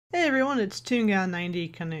Hey everyone, it's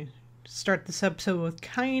TuneGown90. Kind of start this episode with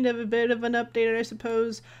kind of a bit of an update, I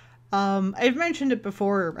suppose. I've mentioned it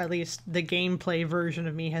before, or at least the gameplay version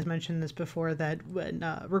of me has mentioned this before, that when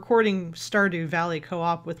recording Stardew Valley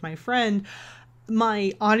co-op with my friend,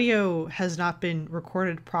 my audio has not been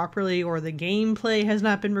recorded properly, or the gameplay has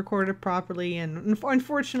not been recorded properly, and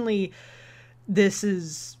unfortunately, this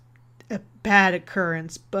is a bad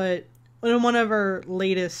occurrence, but in one of our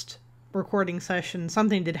latest recording sessions,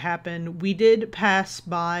 something did happen. We did pass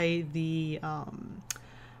by the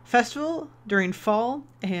festival during fall,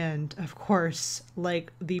 and of course,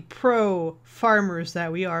 like the pro farmers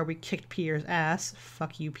that we are, we kicked Pierre's ass.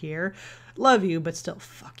 Fuck you, Pierre. Love you, but still,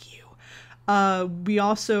 fuck you. We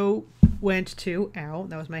also went to, ow,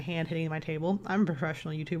 that was my hand hitting my table. I'm a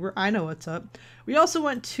professional YouTuber. I know what's up. We also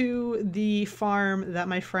went to the farm that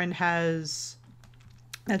my friend has.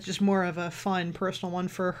 That's just more of a fun, personal one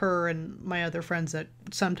for her and my other friends that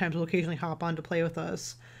sometimes will occasionally hop on to play with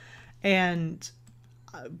us. And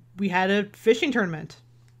we had a fishing tournament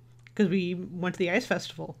because we went to the ice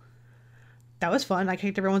festival. That was fun. I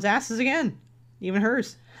kicked everyone's asses again, even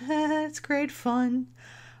hers. It's great fun.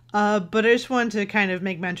 But I just wanted to kind of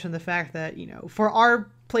make mention of the fact that, you know, for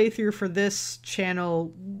our playthrough for this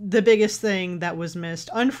channel, the biggest thing that was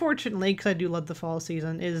missed, unfortunately, because I do love the fall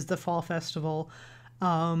season, is the fall festival.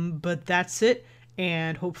 But that's it,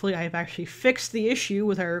 and hopefully I've actually fixed the issue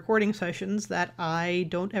with our recording sessions that I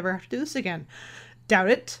don't ever have to do this again. Doubt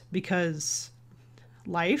it, because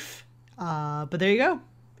life. But there you go.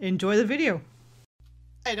 Enjoy the video.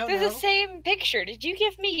 I don't know. They're the same picture. Did you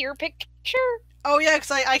give me your picture? Oh yeah, because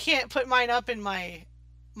I can't put mine up in my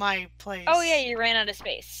place. Oh yeah, you ran out of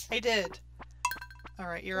space. I did.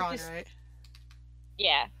 Alright, you're on, right?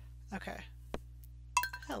 Yeah. Okay.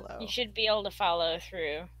 Hello. You should be able to follow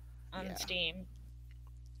through on Steam.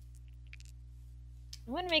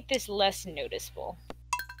 I want to make this less noticeable.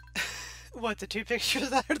 What, the two pictures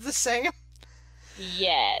that are the same?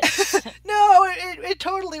 Yes. No, it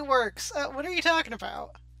totally works. What are you talking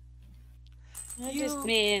about? I just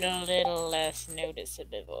made it a little less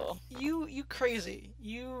noticeable. You crazy.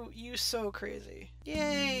 You so crazy.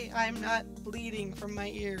 Yay, I'm not bleeding from my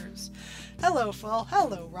ears. Hello, Fall.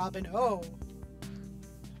 Hello, Robin. Oh,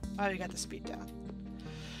 you got the speed down.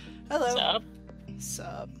 Hello. Sup?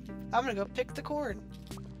 Sup. I'm gonna go pick the corn.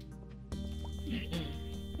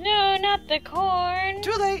 No, not the corn.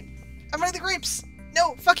 Too late. I'm running the grapes.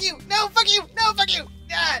 No, fuck you. No, fuck you. No, fuck you.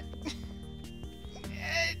 Ah.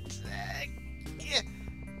 Yeah.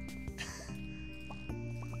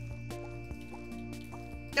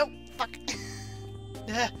 No, fuck.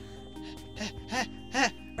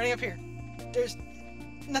 Running up here. There's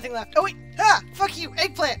nothing left. Oh wait! Ah! Fuck you!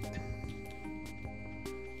 Eggplant!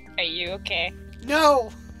 Are you okay? No!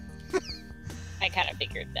 I kind of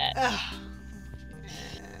figured that.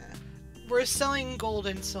 We're selling gold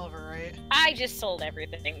and silver, right? I just sold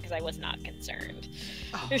everything because I was not concerned.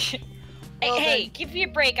 Oh. Well, hey, give me a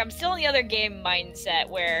break. I'm still in the other game mindset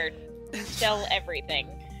where sell everything.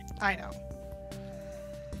 I know.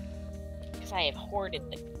 Because I have hoarded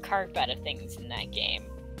the carp out of things in that game.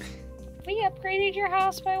 We upgraded your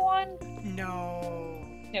house by one? No.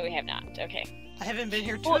 No, we have not. Okay. I haven't been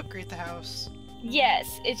here to upgrade the house. Yes,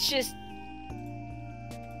 it's just...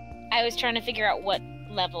 I was trying to figure out what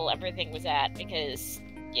level everything was at, because,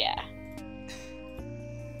 yeah.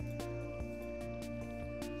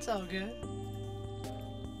 It's all good.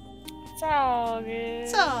 It's all good.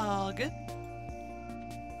 It's all good.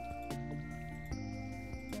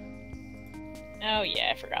 Oh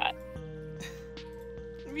yeah, I forgot.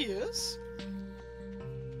 Yes.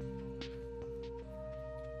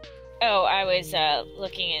 Oh, I was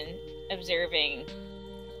looking and observing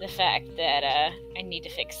the fact that I need to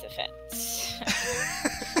fix the fence.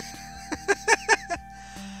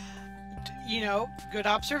 You know, good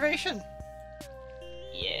observation.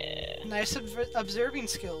 Yeah. Nice observing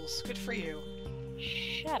skills. Good for you.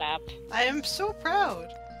 Shut up. I am so proud.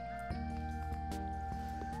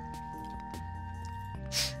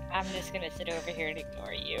 I'm just gonna sit over here and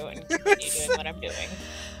ignore you and continue doing what I'm doing.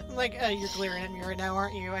 I'm like, you're glaring at me right now,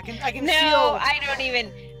 aren't you? I can no, feel. No,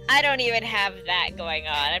 I don't even have that going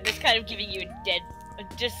on. I'm just kind of giving you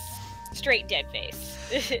just straight dead face.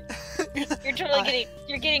 You're totally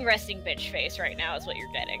getting resting bitch face right now is what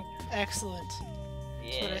you're getting. Excellent.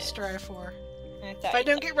 Yeah. That's what I strive for. If I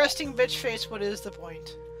don't get resting bitch face, what is the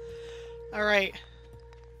point? Alright.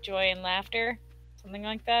 Joy and laughter? Something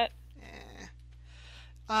like that?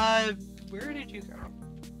 Where did you go?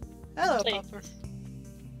 Hello, Popper.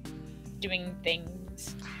 Doing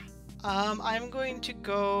things. I'm going to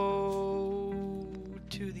go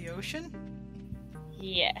to the ocean.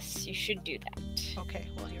 Yes, you should do that. Okay,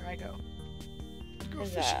 well here I go. Go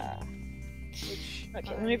 'Cause, fishing. Which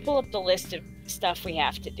okay, let me pull up the list of stuff we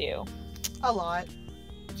have to do. A lot.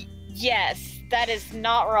 Yes, that is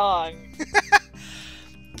not wrong.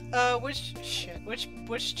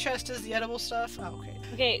 Which chest is the edible stuff? Oh, okay.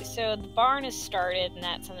 Okay, so the barn is started, and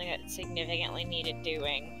that's something that significantly needed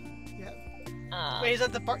doing. Yeah. Wait, is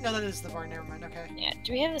that the barn? No, that is the barn. Never mind. Okay. Yeah.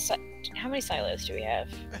 Do we have the how many silos do we have?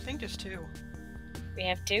 I think there's 2. We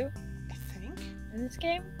have 2 I think. in this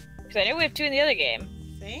game. Because I know we have 2 in the other game.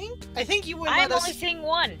 I think you wouldn't let I'm us. only seeing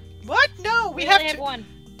 1. What? No, we only have have to. 1.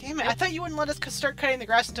 Damn it! I thought you wouldn't let us start cutting the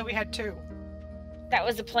grass until we had 2. That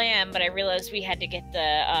was the plan, but I realized we had to get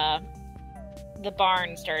the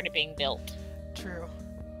barn started being built. True.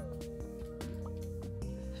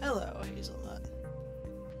 Hello, Hazelnut.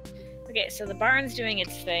 Okay, so the barn's doing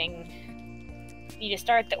its thing. We need to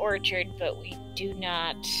start the orchard, but we do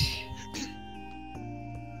not.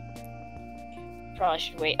 Probably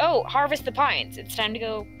should wait. Oh, harvest the pines! It's time to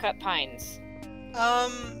go cut pines.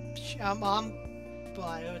 Well,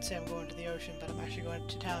 I would say I'm going to the ocean, but I'm actually going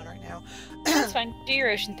to town right now. That's fine. Do your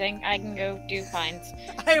ocean thing. I can go do pines.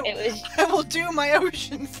 I will do my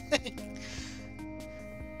ocean thing.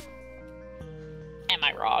 Am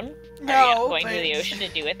I wrong? No. Are you going to the ocean to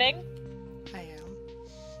do a thing? I am.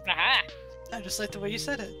 Aha! I just like the way you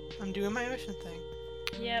said it. I'm doing my ocean thing.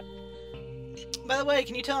 Yep. By the way,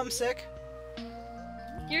 can you tell I'm sick?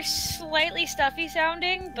 You're slightly stuffy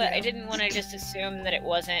sounding, but Yeah. I didn't want to just assume that it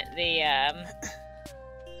wasn't the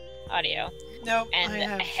audio No, and I the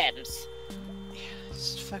have. hems.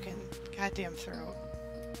 Just fucking goddamn throat.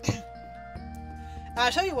 I'll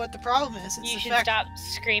tell you what the problem is. It's You the should fact... stop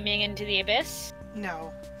screaming into the abyss.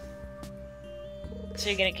 No. So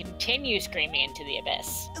you're gonna continue screaming into the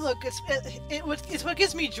abyss. Look, it's what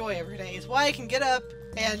gives me joy every day. It's why I can get up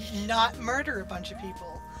and not murder a bunch of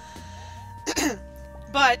people.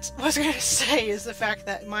 But what I was going to say is the fact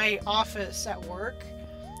that my office at work,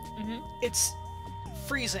 it's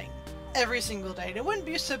freezing every single day. And it wouldn't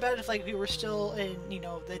be so bad if like we were still in,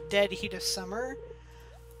 the dead heat of summer.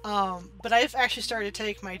 But I've actually started to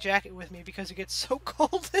take my jacket with me because it gets so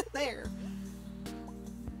cold in there.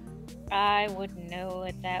 I wouldn't know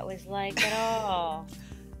what that was like at all.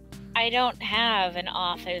 I don't have an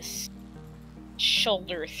office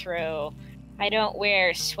shoulder throw. I don't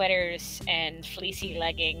wear sweaters and fleecy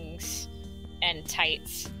leggings and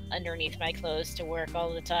tights underneath my clothes to work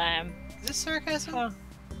all the time. Is this sarcasm? Oh,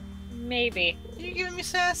 maybe. Are you giving me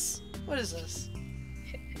sass? What is this?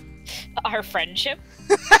 Our friendship?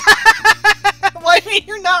 Well, I mean,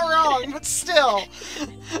 you're not wrong, but still.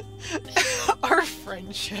 Our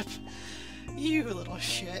friendship. You little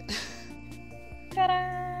shit.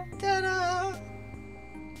 Ta-da! Ta-da!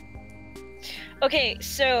 Okay,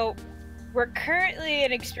 so we're currently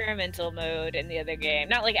in experimental mode in the other game.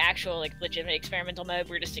 Not like actual, like legitimate experimental mode,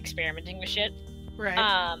 we're just experimenting with shit.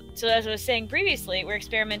 Right. So as I was saying previously, we're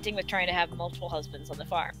experimenting with trying to have multiple husbands on the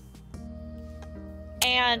farm.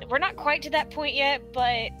 And we're not quite to that point yet,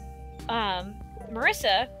 but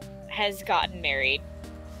Marissa has gotten married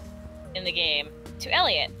in the game to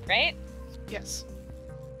Elliot, right? Yes.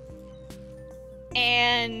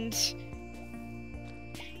 And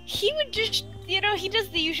he would just, he does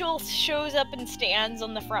the usual shows up and stands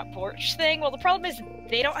on the front porch thing. Well, the problem is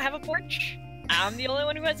they don't have a porch. I'm the only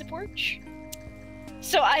one who has a porch.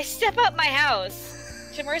 So I step up my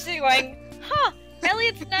house to Marissa going, huh,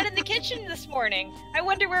 Elliot's not in the kitchen this morning. I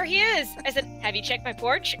wonder where he is. I said, have you checked my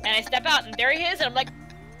porch? And I step out and there he is, and I'm like,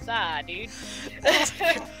 ah, dude.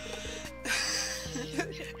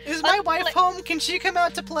 Is my wife home? Can she come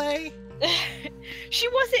out to play? She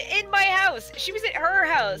wasn't in my house. She was at her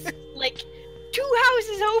house. Like, 2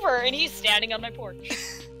 houses over, and he's standing on my porch.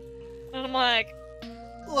 And I'm like...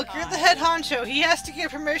 Look, you're the head honcho. He has to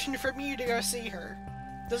get permission from you to go see her.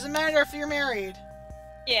 Doesn't matter if you're married.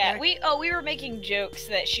 Yeah, we were making jokes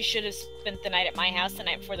that she should have spent the night at my house the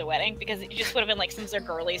night before the wedding, because it just would have been like some sort of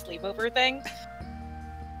girly sleepover thing.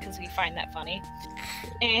 Because we find that funny.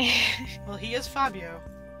 And... Well, he is Fabio.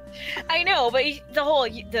 I know, but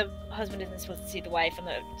the husband isn't supposed to see the wife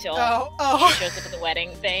until she shows up at the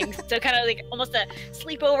wedding thing. So kind of like almost a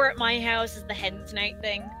sleepover at my house is the hen's night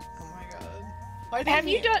thing. Oh my god.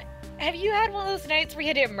 Have you had one of those nights where you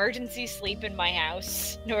had to emergency sleep in my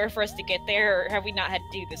house in order for us to get there, or have we not had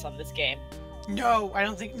to do this on this game? No, I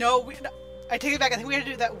don't think. No, I take it back. I think we had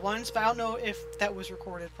to do that once, but I don't know if that was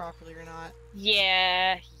recorded properly or not.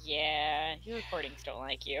 Yeah. Your recordings don't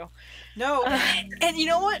like you. No, and you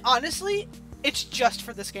know what? Honestly, it's just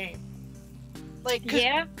for this game. Like,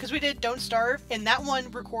 because we did Don't Starve, and that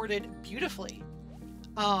one recorded beautifully.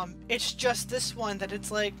 It's just this one that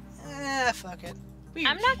it's like, fuck it.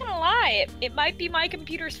 I'm not gonna lie, it might be my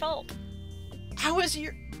computer's fault. How is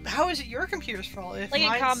it your computer's fault? If like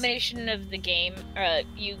a combination of the game,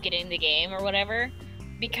 you getting the game or whatever.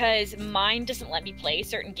 Because mine doesn't let me play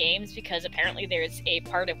certain games because apparently there's a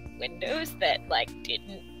part of Windows that, like,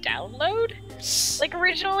 didn't download, like,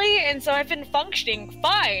 originally. And so I've been functioning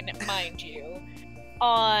fine, mind you,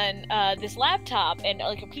 on this laptop, and,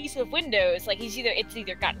 like, a piece of Windows, like, it's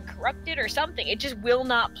either gotten corrupted or something. It just will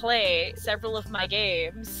not play several of my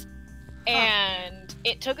games. Huh. And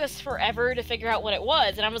it took us forever to figure out what it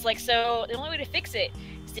was. And I was like, so the only way to fix it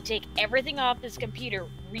to take everything off this computer,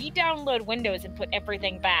 re-download Windows, and put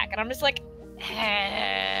everything back. And I'm just like,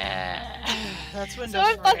 that's Windows. So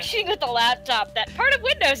I'm functioning with the laptop. That part of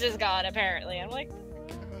Windows is gone, apparently. I'm like,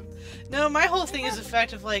 no, my whole thing is the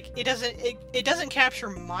fact of, like, it doesn't capture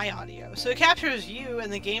my audio. So it captures you and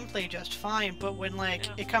the gameplay just fine, but when, like,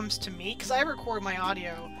 it comes to me, because I record my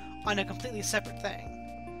audio on a completely separate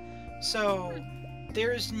thing. So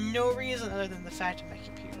there's no reason other than the fact that my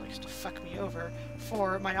computer likes to fuck me over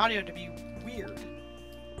for my audio to be weird.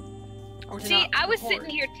 See, I was sitting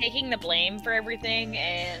here taking the blame for everything,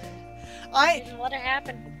 and I didn't let it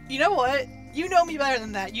happen. You know what? You know me better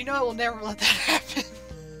than that. You know I will never let that happen.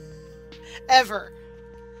 Ever.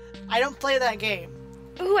 I don't play that game.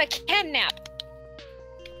 Ooh, I can nap.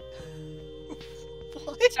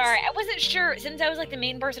 What? Sorry, I wasn't sure. Since I was, like, the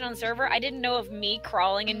main person on the server, I didn't know if me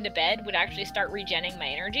crawling into bed would actually start regenning my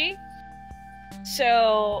energy.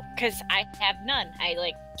 So, because I have none. I,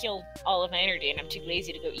 like, killed all of my energy and I'm too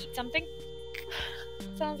lazy to go eat something.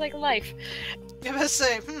 Sounds like life. I was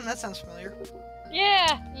say, that sounds familiar.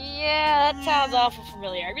 Yeah, that sounds awful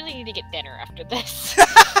familiar. I really need to get dinner after this.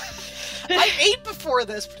 I ate before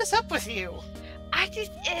this. What is up with you? I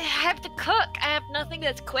have to cook. I have nothing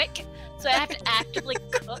that's quick, so I have to actively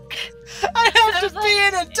cook. I have to be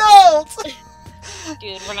an adult!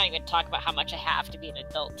 Dude, we're not even talking about how much I have to be an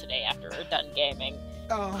adult today after we're done gaming.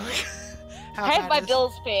 Oh. I have my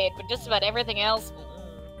bills paid, but just about everything else,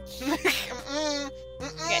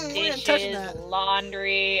 dishes,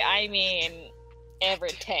 laundry, I mean,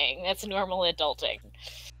 everything. That's normal adulting.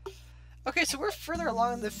 Okay, so we're further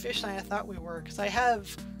along in the fish than I thought we were, because I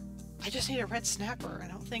just need a red snapper. I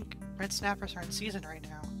don't think red snappers are in season right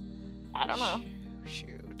now. I don't know.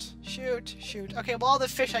 Shoot. Okay, well, all the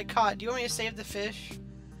fish I caught, do you want me to save the fish?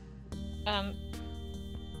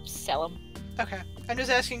 Sell them. Okay. I'm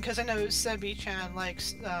just asking because I know Sebi-chan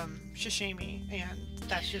likes, sashimi, and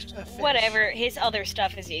that's just a fish. Whatever, his other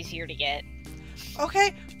stuff is easier to get.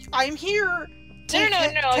 Okay, I'm here to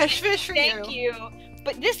no. catch fish for you. Thank you.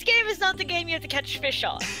 But this game is not the game you have to catch fish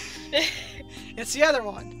on. It's the other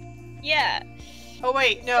one. Yeah. Oh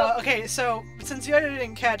wait, no, okay, so, since the other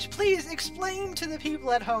didn't catch, please explain to the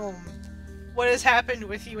people at home what has happened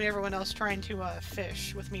with you and everyone else trying to,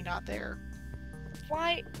 fish with me not there.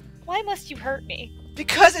 Why must you hurt me?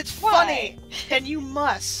 Because it's funny! And you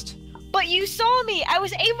must! But you saw me! I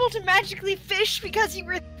was able to magically fish because you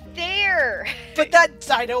were there! But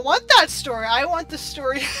I don't want that story! I want the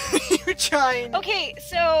story you're trying. Okay,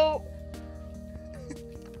 so...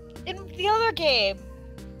 in the other game,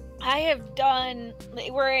 I have done...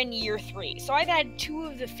 we're in year 3, so I've had 2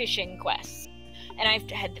 of the fishing quests. And I've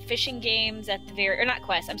had the fishing games at the very... or not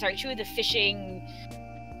quests, I'm sorry, 2 of the fishing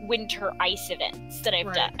winter ice events that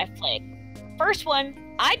I've played. First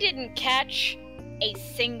one, I didn't catch a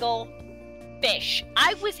single fish.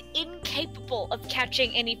 I was incapable of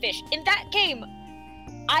catching any fish. In that game,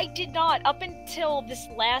 I did not, up until this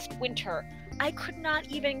last winter, I could not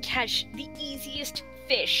even catch the easiest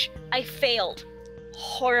fish. I failed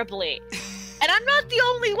horribly. And I'm not the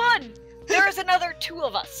only one! There's another 2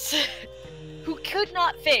 of us who could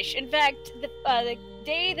not fish. In fact, the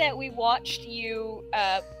day that we watched you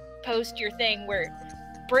post your thing where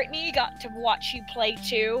Brittany got to watch you play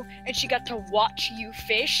too, and she got to watch you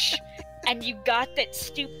fish, and you got that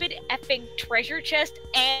stupid effing treasure chest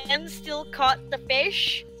and still caught the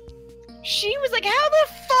fish, she was like, how the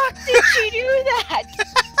fuck did she do that?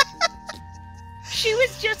 She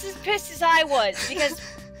was just as pissed as I was, because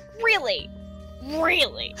really,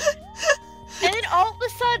 and then all of a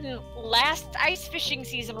sudden, last ice fishing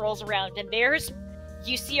season rolls around, and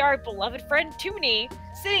you see our beloved friend Toonie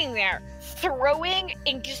sitting there, throwing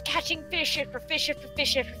and just catching fish after fish after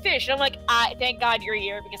fish after fish. And I'm like, thank God you're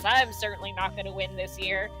here, because I'm certainly not going to win this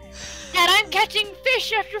year. And I'm catching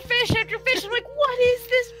fish after fish after fish. I'm like, what is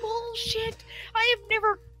this bullshit? I have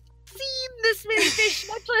never seen this many fish,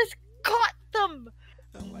 much less caught them.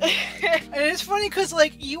 Oh my god. And it's funny because,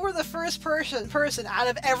 like, you were the first person out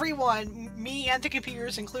of everyone, me and the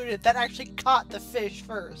computers included, that actually caught the fish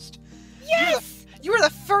first. Yes! You were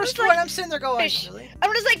the first one. I'm sitting there going, fish. really?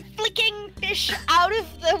 I'm just like flicking fish out of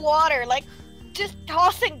the water, like just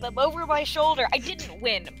tossing them over my shoulder. I didn't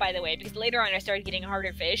win, by the way, because later on I started getting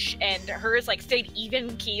harder fish, and hers like stayed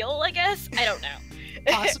even keel, I guess. I don't know.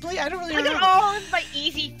 Possibly? I don't really I remember. got all of my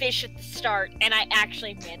easy fish at the start, and I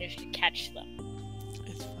actually managed to catch them.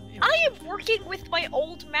 It's funny. I am working with my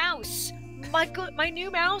old mouse. My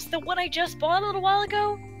new mouse, the one I just bought a little while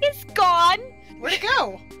ago, is gone. Where'd it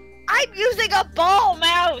go? I'm using a ball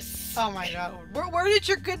mouse! Oh my god. Where did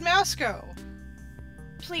your good mouse go?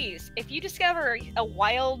 Please, if you discover a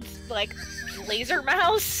wild, like, laser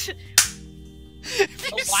mouse, a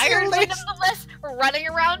wired one nonetheless, running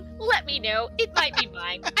around, let me know. It might be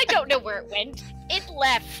mine. I don't know where it went. It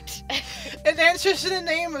left. It answers to the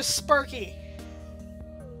name of Sparky.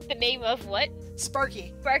 The name of what?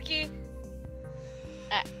 Sparky. Sparky?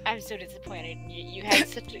 I'm so disappointed. You had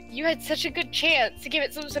such a good chance to give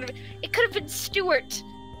it some sort of. It could have been Stuart.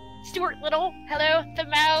 Stuart Little. Hello, the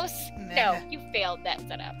mouse. Nah. No, you failed that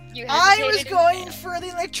setup. You I was hesitated going and for the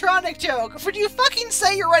electronic joke. Would you fucking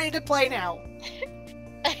say you're ready to play now?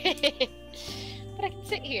 failed. But I can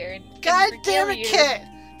sit here and. God damn it, Kit!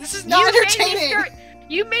 This is not entertaining.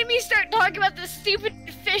 You made me start talking about this stupid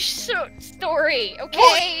fish story.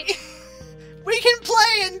 Okay. Well, we can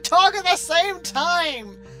play and talk at the same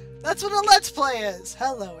time! That's what a Let's Play is!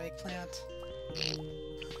 Hello, Eggplant.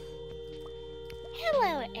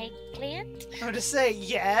 Hello, Eggplant. I'm going to say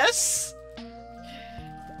yes?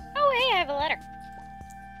 Oh, hey, I have a letter.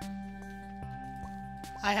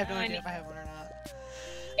 I have no idea if I have one or not.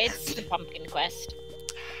 It's the pumpkin quest.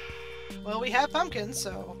 Well, we have pumpkins,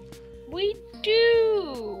 so... We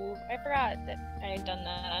do! I forgot that I had done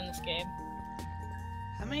that on this game.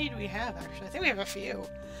 How many do we have, actually? I think we have a few.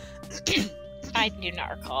 I do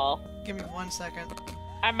not recall. Give me 1 second.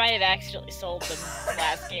 I might have accidentally sold them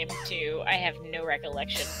last game, too. I have no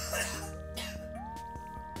recollection.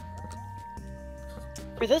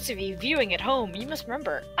 For those of you viewing at home, you must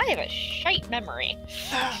remember, I have a shite memory.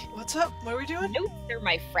 What's up? What are we doing? Notes are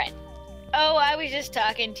my friend. Oh, I was just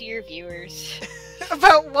talking to your viewers.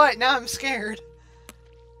 About what? Now I'm scared.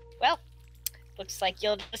 Well, looks like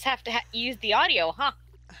you'll just have to use the audio, huh?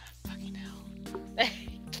 Fucking hell.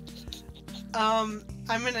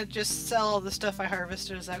 I'm gonna just sell all the stuff I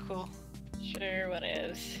harvested, is that cool? Sure, what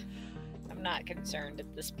is. I'm not concerned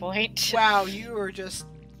at this point. Wow, you are just...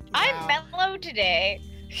 Wow. I'm mellow today.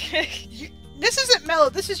 This isn't mellow,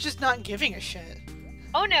 this is just not giving a shit.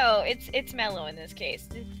 Oh no, it's mellow in this case.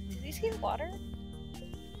 Did you see the water?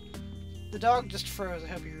 The dog just froze, I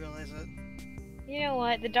hope you realize it. You know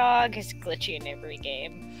what? The dog is glitchy in every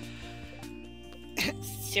game.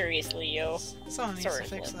 Seriously, yo. Someone needs to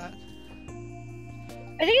fix that.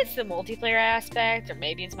 I think it's the multiplayer aspect, or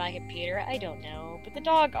maybe it's my computer. I don't know. But the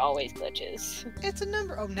dog always glitches. It's a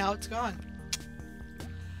number. Oh, now it's gone.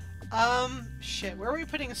 Shit. Where are we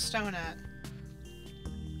putting a stone at?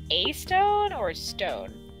 A stone or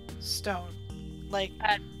stone? Stone. Like...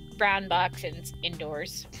 brown box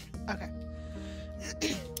indoors. Okay.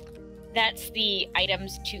 That's the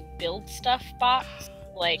items to build stuff box.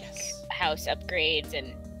 Like Yes. house upgrades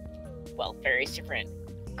and, well, various different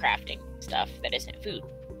crafting stuff that isn't food.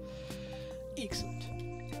 Excellent.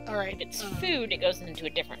 Alright. If it's food, it goes into a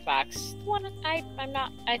different box. The one I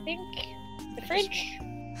think the fridge.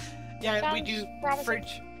 Yeah, we Sounds do promising.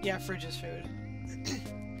 fridge. Yeah, fridge is food.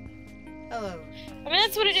 Hello. I mean,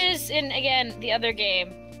 that's what it is in, again, the other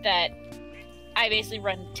game that I basically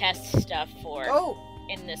run test stuff for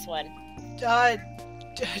in this one.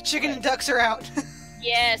 Chicken and ducks are out.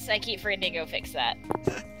 Yes, I keep forgetting to go fix that.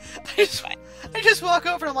 I just walk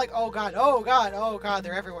over and I'm like, oh god, oh god, oh god,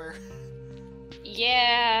 they're everywhere.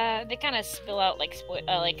 Yeah, they kind of spill out like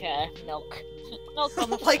milk. Milk on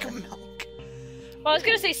the floor. Like milk. Well, I was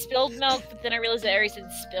gonna say spilled milk, but then I realized that I already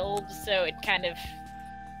said spilled, so it kind of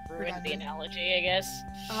ruined the analogy, I guess.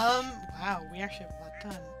 Wow, we actually have a lot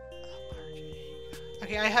done. A large egg.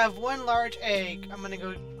 Okay, I have 1 large egg. I'm gonna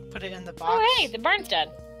go put it in the box. Oh, hey, the barn's done.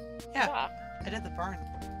 Yeah, Ah. I did the barn.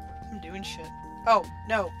 I'm doing shit. Oh,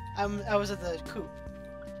 no, I was at the coop.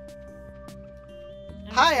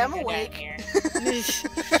 Hi, I'm awake.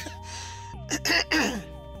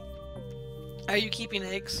 Are you keeping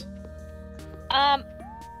eggs?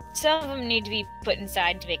 Some of them need to be put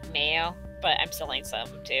inside to make mayo, but I'm selling some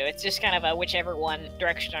too. It's just kind of a whichever one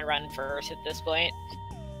direction I run first at this point.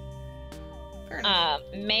 Fair enough.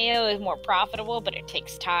 Mayo is more profitable, but it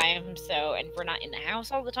takes time, so, and we're not in the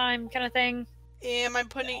house all the time kind of thing. Am I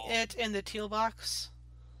putting it in the teal box?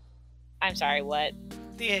 I'm sorry, what?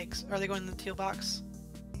 The eggs. Are they going in the teal box?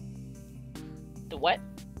 The what?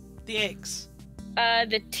 The eggs.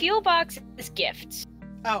 The teal box is gifts.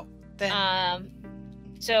 Oh, then.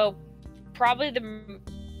 So probably the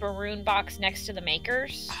maroon box next to the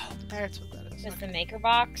makers. Oh, that's what that is. That's Okay. the maker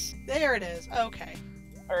box. There it is. Okay.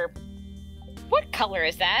 Or what color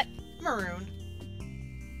is that? Maroon.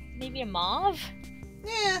 Maybe a mauve?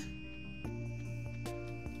 Yeah.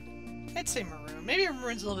 I'd say maroon. Maybe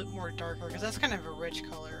maroon's a little bit more darker because that's kind of a rich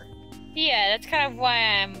color. Yeah, that's kind of why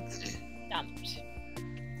I'm stumped.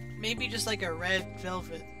 Maybe just like a red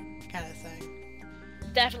velvet kind of thing.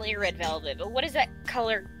 Definitely red velvet, but what is that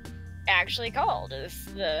color actually called is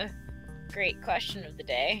the great question of the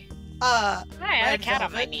day. Hi, I have a cat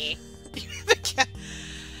on my knee. The cat.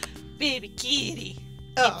 Baby kitty.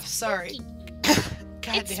 Oh, it's sorry.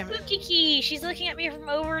 God It's damn it. SpookyCookie. She's looking at me from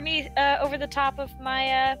over the top of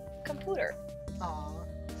my computer. Aw,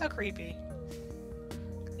 how creepy.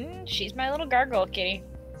 She's my little gargoyle kitty.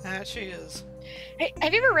 She is. Hey,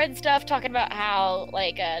 have you ever read stuff talking about how,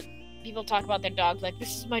 like, people talk about their dogs, like,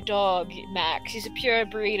 this is my dog, Max, he's a pure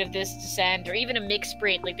breed of this descent, or even a mixed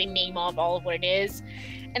breed, like, they name off all of what it is.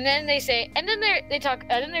 And then they say, and then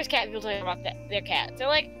then there's cat people talking about their cats. They're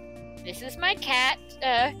like, this is my cat,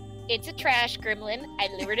 it's a trash gremlin, I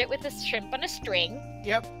lured it with a shrimp on a string.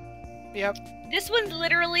 Yep. This one's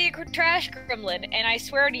literally a trash gremlin, and I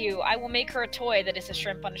swear to you, I will make her a toy that is a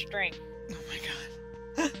shrimp on a string. Oh my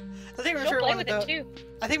god. I think my favorite one of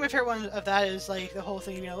I think my favorite one of that is like the whole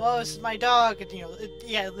thing, you know, oh, this is my dog, and you know,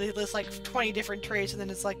 they list like 20 different traits, and then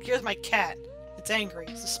it's like, here's my cat. It's angry.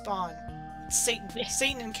 It's a spawn. It's Satan.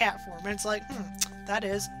 Satan in cat form, and it's like, that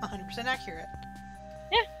is 100% accurate.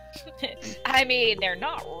 Yeah. I mean, they're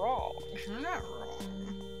not wrong. They're not wrong.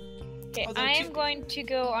 Okay, I am going to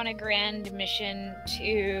go on a grand mission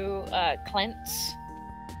to cleanse.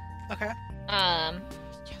 Okay.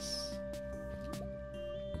 Yes.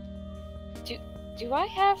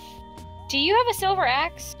 Do you have a silver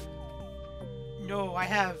axe? No, I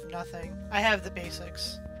have nothing. I have the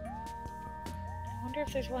basics. I wonder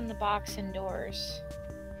if there's one in the box indoors.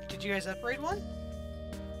 Did you guys upgrade one?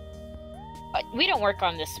 We don't work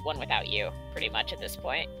on this one without you, pretty much at this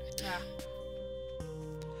point. Yeah.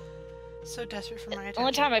 So desperate for my attention. The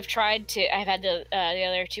only time I've had the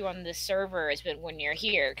other two on this server has been when you're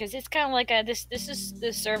here, because it's kind of like this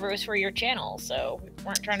server is for your channel, so we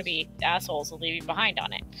weren't trying to be assholes and leave you behind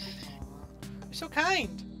on it. You're so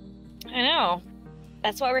kind. I know.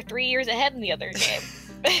 That's why we're 3 years ahead in the other game.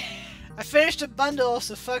 I finished a bundle,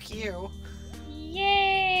 so fuck you.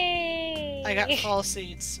 Yay! I got fall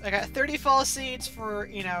seeds. I got 30 fall seeds for,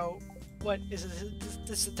 you know, what is it?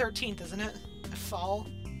 This is the 13th, isn't it? Fall?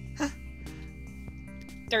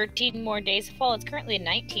 13 more days of fall. It's currently the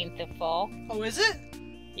 19th of fall. Oh, is it?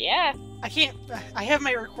 Yeah. I have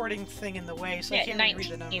my recording thing in the way, so I can't even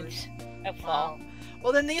read the numbers. 19th of fall. Wow.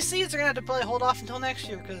 Well, then these seeds are going to have to probably hold off until next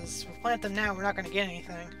year, because if we plant them now, we're not going to get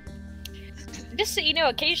anything. Just so you know,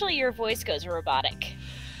 occasionally your voice goes robotic.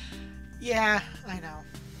 Yeah, I know.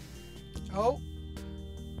 Oh.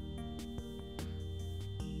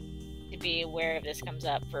 To be aware if this comes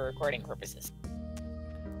up for recording purposes.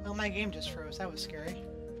 Well, my game just froze. That was scary.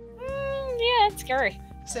 Yeah, it's scary.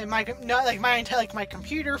 So my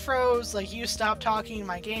computer froze. Like you stopped talking,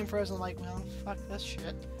 my game froze. I'm like, well, fuck this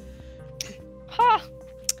shit. Huh.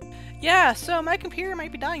 Yeah. So my computer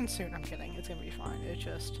might be dying soon. I'm kidding. It's gonna be fine. It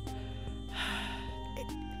just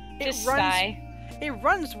it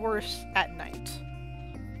runs worse at night,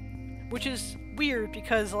 which is weird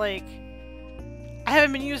because like I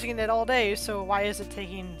haven't been using it all day. So why is it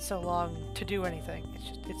taking so long to do anything?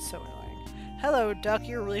 It's so annoying. Hello, duck.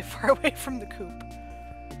 You're really far away from the coop.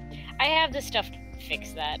 I have the stuff to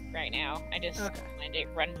fix that right now. I just wanted to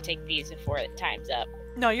run and take these before time's up.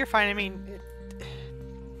 No, you're fine. I mean,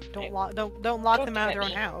 don't lock them out of their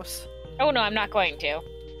own house. Oh no, I'm not going to.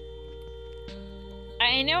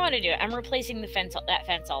 I know how to do it. I'm replacing that fence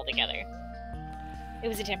altogether. It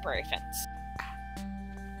was a temporary fence.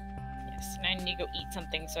 Yes, and I need to go eat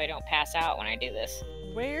something so I don't pass out when I do this.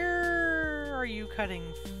 Where are you cutting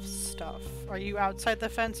stuff? Are you outside the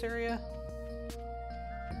fence area?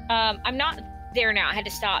 I'm not there now. I had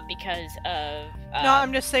to stop because of... No,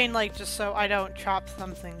 I'm just saying, like, just so I don't chop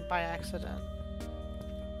something by accident.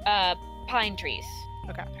 Pine trees.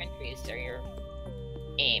 Okay. Pine trees are your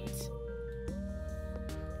aims.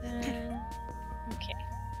 Okay.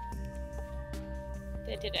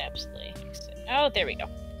 That did absolutely make sense. Oh, there we go.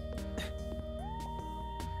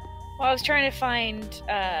 Well, I was trying to find,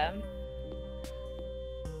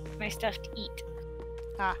 my stuff to eat.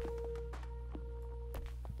 Ah.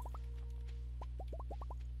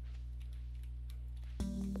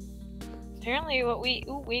 Apparently what we...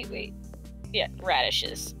 Ooh, wait. Yeah,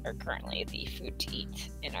 radishes are currently the food to eat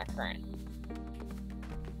in our current...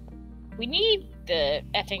 We need the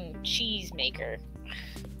effing cheese maker.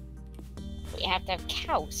 We have to have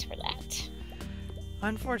cows for that.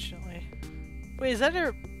 Unfortunately. Wait, is that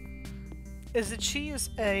a... Is the cheese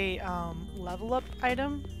a, level up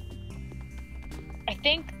item? I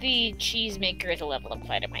think the cheese maker is a level up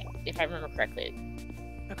item, if I remember correctly.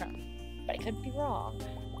 Okay. But I could be wrong.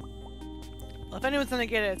 Well, if anyone's gonna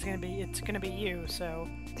get it, it's gonna be you, so...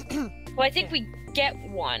 Well, I think we get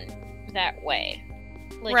one that way.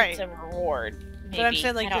 Like, right. It's a reward, maybe. But I'm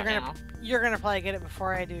saying, like, know. you're gonna probably get it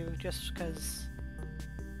before I do, just because...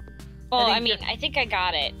 Well, I mean, I think I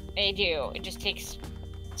got it. I do. It just takes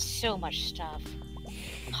so much stuff.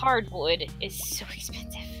 Hardwood is so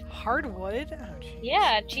expensive. Hardwood? Oh, jeez.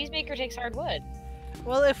 Yeah, cheesemaker takes hardwood.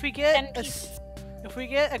 Well, if we get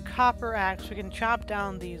a copper axe, we can chop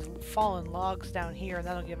down these fallen logs down here, and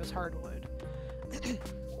that'll give us hardwood.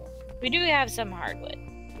 We do have some hardwood.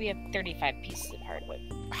 We have 35 pieces of hardwood.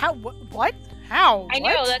 How? What? How? I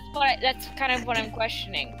know. That's kind of what I'm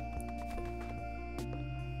questioning.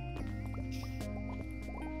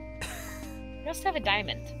 We also have a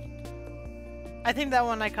diamond. I think that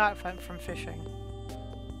one I caught from fishing.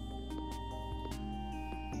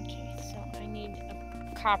 Okay, so I need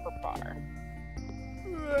a copper bar.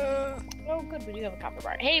 Oh, good, we do have a copper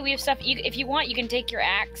bar. Hey, we have stuff. If you want, you can take your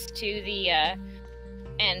axe to the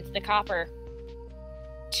and the copper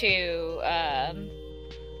to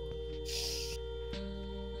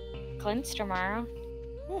Clint's tomorrow.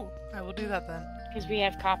 Ooh, I will do that then. Because we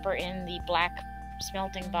have copper in the black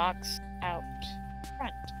smelting box out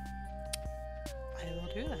front. I will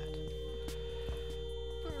do that.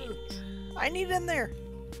 I need it in there.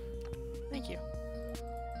 Thank you.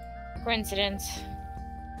 Coincidence.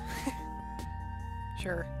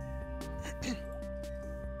 Sure.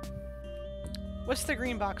 What's the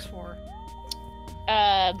green box for?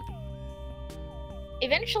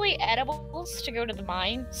 Eventually edibles to go to the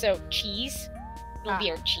mine, so cheese will be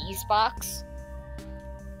our cheese box.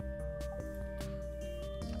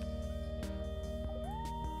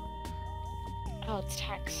 Oh, it's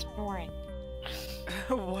Tack snoring.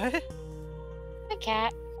 What? The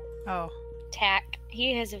cat. Oh. Tack.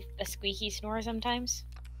 He has a squeaky snore sometimes.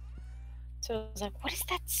 So I was like, what is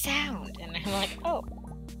that sound? And I'm like, oh,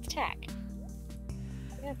 it's Tack.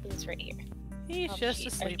 I'm gonna put this right here. He's just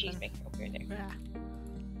asleep.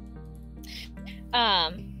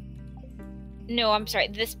 Yeah. No, I'm sorry.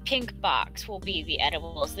 This pink box will be the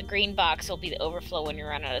edibles. The green box will be the overflow when you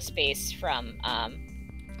run out of space from,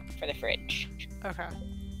 for the fridge. Okay.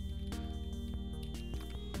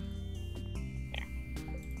 There.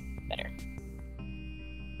 Better.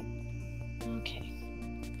 Okay.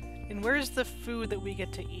 And where's the food that we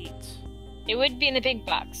get to eat? It would be in the pink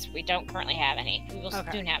box. We don't currently have any. We will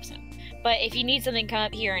soon have some. But if you need something, come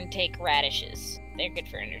up here and take radishes. They're good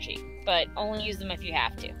for energy. But only use them if you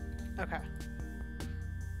have to. Okay.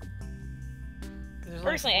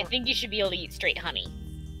 Personally, I think you should be able to eat straight honey.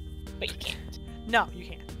 But you can't. No, you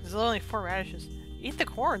can't. There's only 4 radishes. Eat the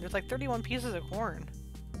corn. There's like 31 pieces of corn.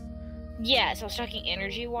 Yeah, so I was talking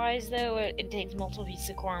energy-wise, though. It takes multiple pieces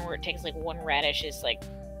of corn, where it takes like 1 radish is like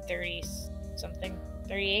 30-something.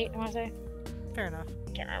 38, I want to say. Fair enough.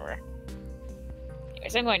 Can't remember.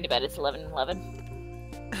 Anyways, I'm going to bed. It's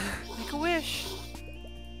 11:11. Make a wish.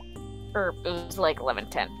 Or it was like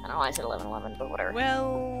 11:10. I don't know why I said 11:11, but whatever.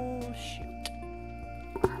 Well, shoot.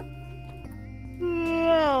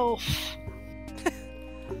 No.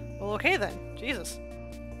 Well, okay then. Jesus.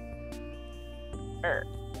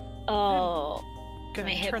 Oh. My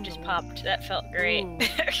hip just popped. That felt great.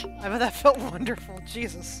 I bet that felt wonderful.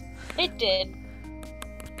 Jesus. It did.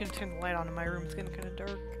 I'm gonna turn the light on in my room. It's getting kind of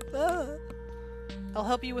dark. I'll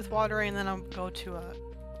help you with watering, and then I'll go to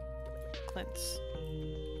Clint's.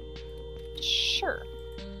 Sure.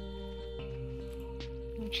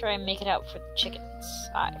 I'm try and make it out for the chickens.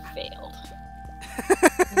 I failed.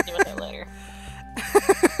 I'll deal with it later.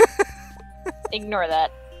 Ignore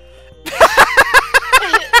that.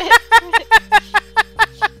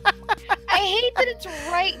 I hate that it's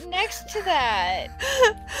right next to that.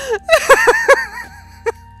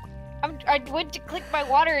 I went to click my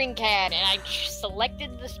watering can and I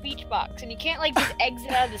selected the speech box, and you can't like just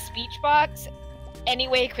exit out of the speech box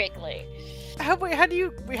anyway quickly. How do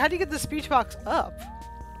you get the speech box up?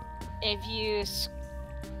 If you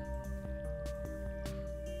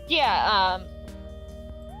I'm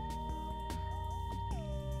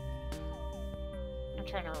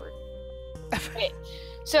trying to remember. Okay.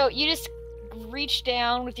 So you just reach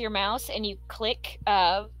down with your mouse and you click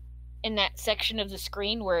in that section of the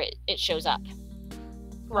screen where it shows up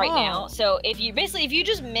right now. So if you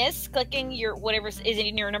just miss clicking your whatever is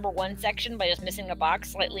in your number 1 section by just missing a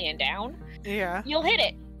box slightly and down, yeah, you'll hit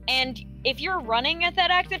it. And if you're running at that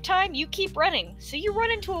active time, you keep running. So you run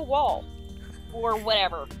into a wall or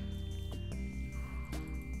whatever.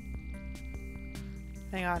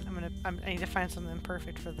 Hang on, I need to find something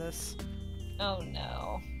perfect for this. Oh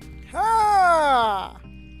no. Ah!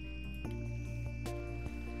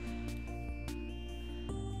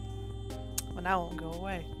 Well, now it won't go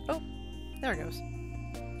away. Oh, there it goes.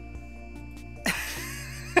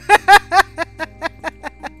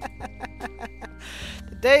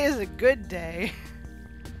 Today is a good day.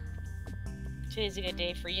 Today's a good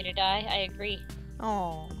day for you to die. I agree.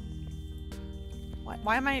 Oh.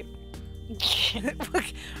 Why am I...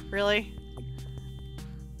 Really?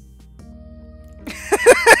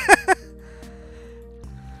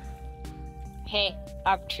 Hey,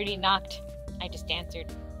 opportunity knocked. I just answered.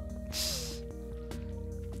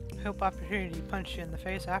 Hope opportunity punched you in the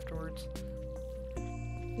face afterwards.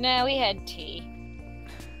 No, we had tea.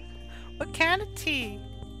 What kind of tea?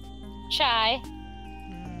 Chai.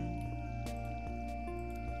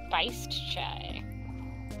 Spiced chai.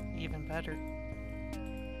 Even better.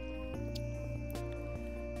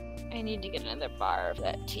 I need to get another bar of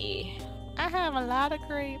that tea. I have a lot of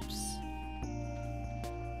grapes.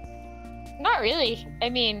 Not really. I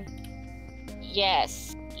mean,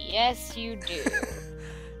 yes. Yes, you do.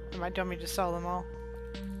 Do you want me to sell them all?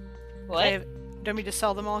 What? Do you want me to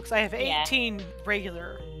sell them all? Because I have 18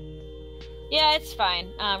 regular. Yeah, it's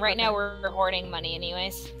fine. Right now we're hoarding money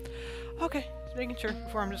anyways. Okay, just making sure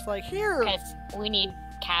before I'm just like, here! Because we need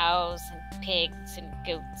cows and pigs and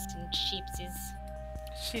goats and sheepsies.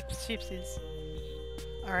 Sheepsies.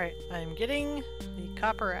 Alright, I'm getting the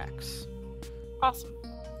copper axe. Awesome.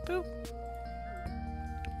 Boop.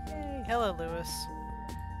 Yay, hello, Lewis.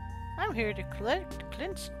 I'm here to collect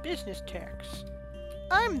Clint's business tax.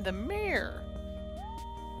 I'm the mayor.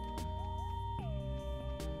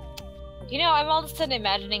 You know, I'm all of a sudden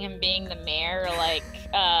imagining him being the mayor, like,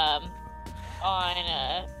 on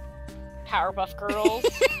Powerpuff Girls.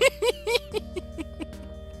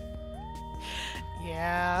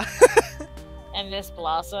 Yeah. And Miss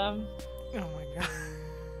Blossom. Oh my god.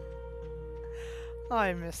 Oh,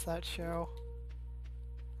 I miss that show.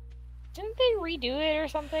 Didn't they redo it or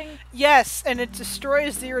something? Yes, and it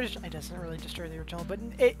destroys the original. It doesn't really destroy the original, but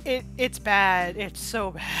it's bad. It's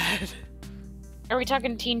so bad. Are we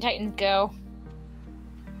talking Teen Titans Go?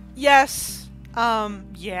 Yes.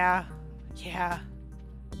 Yeah. Yeah.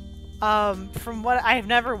 From what I've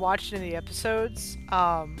never watched any of the episodes.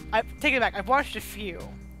 I take it back. I've watched a few,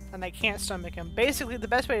 and I can't stomach them. Basically, the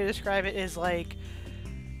best way to describe it is like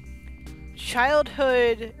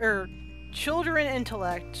childhood or children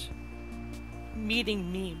intellect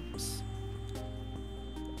meeting memes.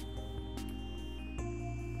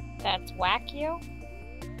 That's wackio?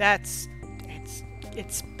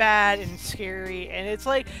 It's bad and scary, and it's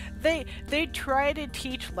like they try to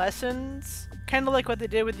teach lessons, kind of like what they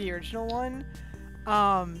did with the original one,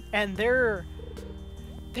 and they're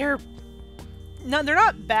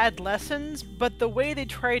not bad lessons, but the way they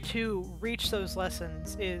try to reach those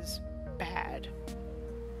lessons is bad.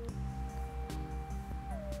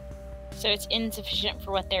 So it's insufficient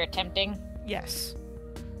for what they're attempting? Yes.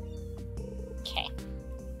 Okay.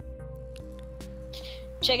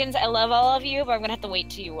 Chickens, I love all of you, but I'm gonna have to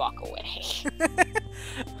wait till you walk away.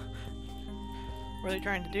 What are they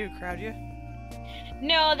trying to do, crowd you?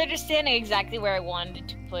 No, they're just standing exactly where I wanted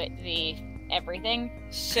to put the everything,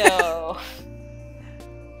 so...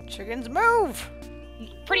 Chickens, move!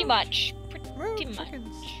 Pretty much. Move, Pretty much.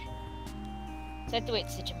 chickens. So I have to wait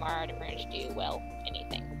till tomorrow to manage to do, well,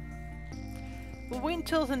 anything. We'll wait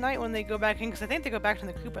until tonight when they go back in, because I think they go back to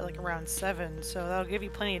the coop at like around 7, so that'll give you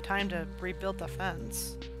plenty of time to rebuild the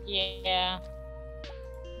fence. Yeah.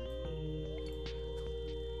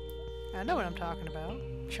 I know what I'm talking about,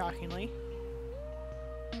 shockingly.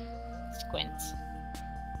 Squints.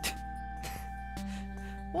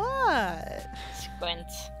 What?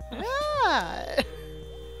 Squints. What?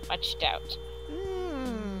 Watched out.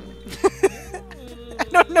 I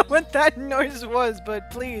don't know what that noise was, but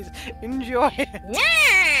please, enjoy it.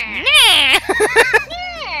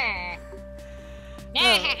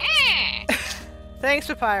 Thanks,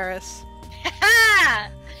 Papyrus.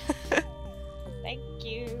 Thank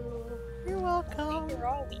you. You're welcome. You're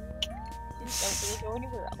all weak. Don't really go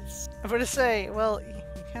anywhere else. I'm gonna say, well, you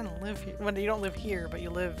kind of live here. Well, you don't live here, but you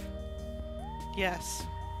live... Yes.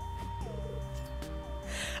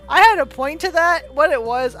 I had a point to that. What it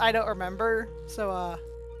was, I don't remember. So,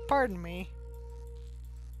 pardon me.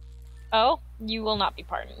 Oh, you will not be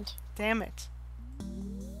pardoned. Damn it.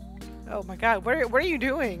 Oh my god, what are you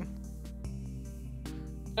doing?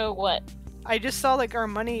 Oh, what? I just saw like our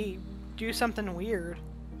money do something weird.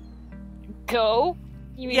 Go?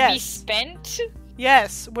 You mean be Yes. spent?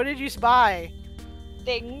 Yes, what did you buy?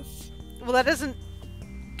 Things. Well, that doesn't...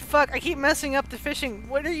 Fuck, I keep messing up the fishing.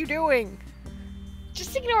 What are you doing?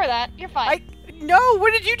 Just ignore that. You're fine. No,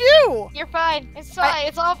 what did you do? You're fine. It's fine.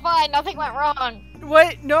 It's all fine. Nothing went wrong.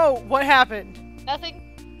 What? No, what happened?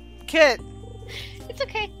 Nothing. Kit. It's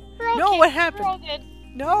okay. We're all No, okay. what happened? We're all good.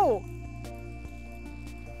 No.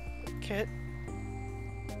 Kit,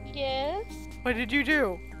 Yes. what did you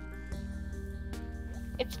do?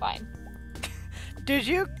 It's fine. Did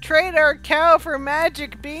you trade our cow for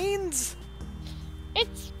magic beans?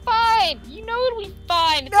 It's fine. You know it'll be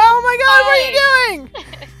fine. It's Oh my god, what are you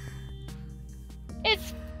doing?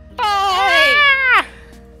 It's fine. Ah!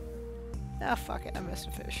 Ah, fuck it, I missed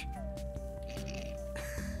a fish.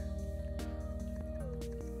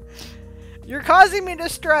 You're causing me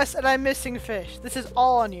distress and I'm missing fish. This is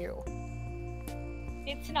all on you.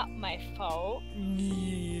 It's not my fault.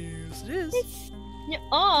 Yes, it is. It's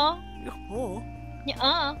Oh.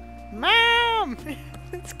 Mom!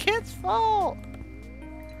 It's Kit's fault!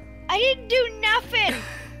 I didn't do nothing.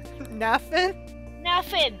 Nothing?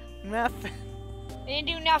 Nothing. Nothing. I didn't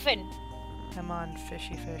do nothing. Come on,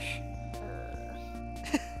 fishy fish.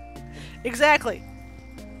 Exactly.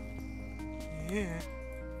 Yeah.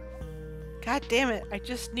 God damn it, I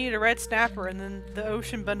just need a red snapper and then the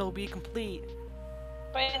ocean bundle will be complete.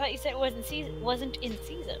 But I thought you said it wasn't in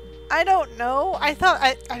season. I don't know. I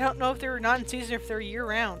don't know if they were not in season or if they're year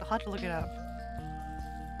round. I'll have to look it up.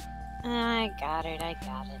 I got it.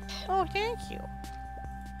 Oh, thank you.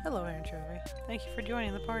 Hello, Anchovy. Thank you for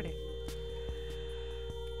joining the party.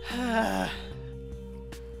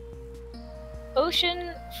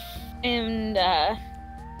 Ocean and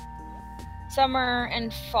summer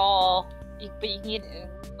and fall, but you can get it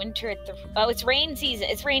in winter at the... Oh, it's rain season.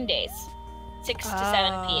 It's rain days. 6 to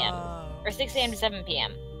 7 p.m. Or 6 a.m. to 7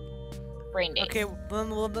 p.m. Rain days. Okay,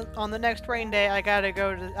 well, on the next rain day, I gotta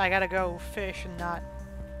go fish and not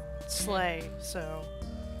slay. So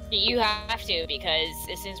You have to, because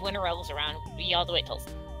as soon as winter rolls around, you all have to wait till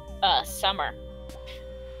summer.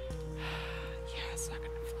 yeah, it's not gonna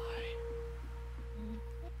fly.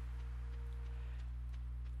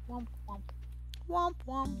 Womp womp. Womp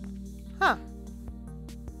womp. Huh.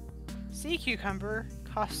 Sea cucumber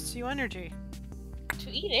costs you energy. To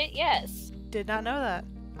eat it, yes. Did not know that.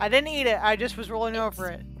 I didn't eat it. I just was rolling over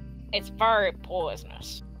it. It's very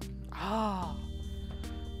poisonous. Oh.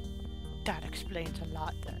 That explains a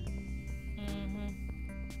lot then.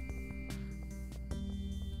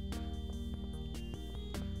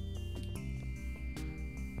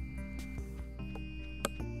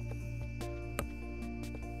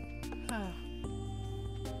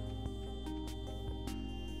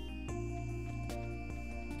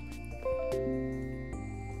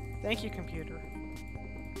 Thank you, computer.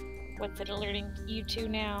 What's it alerting you to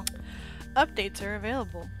now? Updates are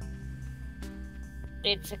available.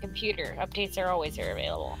 It's a computer. Updates are always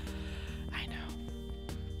available. I know.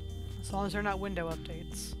 As long as they're not window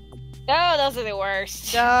updates. Oh, those are the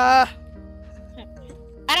worst. Duh!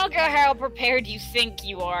 I don't care how prepared you think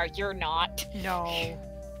you are. You're not. No.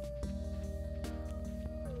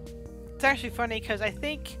 It's actually funny because I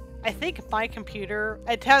think my computer,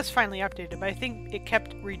 it has finally updated, but I think it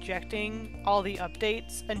kept rejecting all the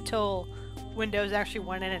updates until Windows actually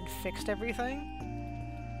went in and fixed everything.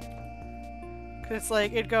 Cause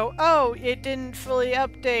like it'd go, oh, it didn't fully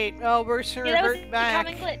update. Oh, we're just gonna revert back.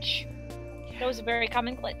 That was a common glitch. Yeah. That was a very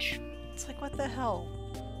common glitch. It's like, what the hell?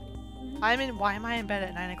 Why am I in bed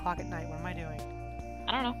at 9 o'clock at night? What am I doing?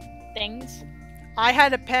 I don't know. Things. I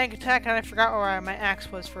had a panic attack and I forgot where my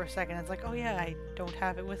axe was for a second. It's like, oh yeah, I don't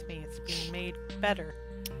have it with me. It's being made better.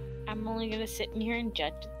 I'm only gonna sit in here and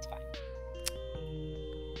judge. It's fine.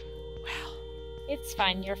 Well. It's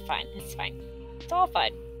fine. You're fine. It's fine. It's all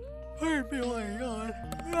fine. I'd be laying on.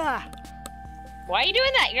 Ah. Why are you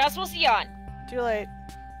doing that? You're not supposed to yawn. Too late.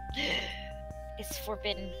 It's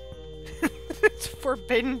forbidden. It's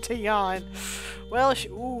forbidden to yawn. Well,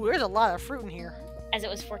 ooh, there's a lot of fruit in here. As it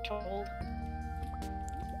was foretold.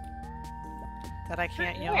 That I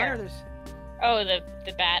can't yawn, Where? or there's... Oh, the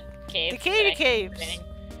bat cave. The cave caves!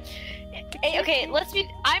 Hey, okay,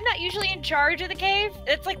 I'm not usually in charge of the cave.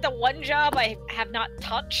 It's like the one job I have not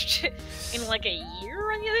touched in like a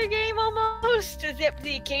year on the other game almost. Except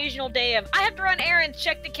the occasional day of, I have to run errands,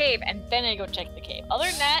 check the cave, and then I go check the cave. Other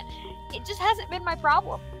than that, it just hasn't been my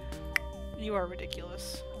problem. You are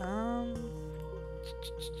ridiculous.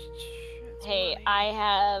 Hey, funny. I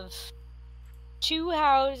have 2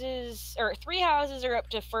 houses or 3 houses are up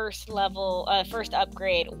to first level, first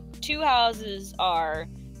upgrade. 2 houses are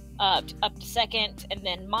up to second, and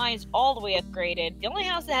then mine's all the way upgraded. The only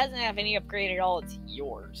house that hasn't have any upgrade at all is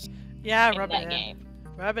yours. Yeah, in rub that it in. game.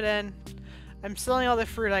 Rub it in. I'm selling all the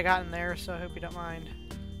fruit I got in there, so I hope you don't mind.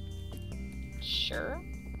 Sure.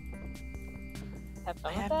 Have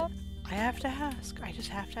fun with that. I have to ask. I just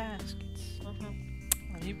have to ask.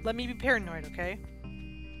 Let me be paranoid, okay?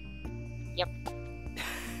 Yep.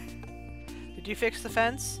 Did you fix the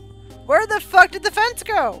fence? Where the fuck did the fence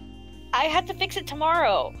go? I had to fix it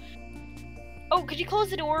tomorrow. Oh, could you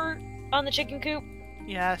close the door on the chicken coop?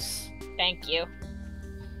 Yes. Thank you.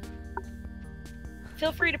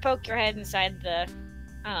 Feel free to poke your head inside the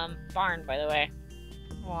barn, by the way.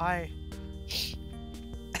 Why?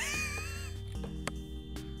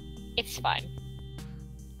 It's fine.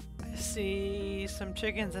 I see some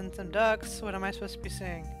chickens and some ducks. What am I supposed to be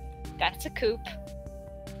seeing? That's a coop.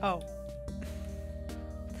 Oh.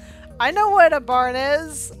 I know what a barn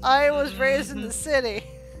is. I was raised in the city.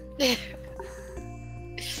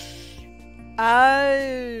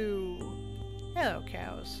 Oh. Hello,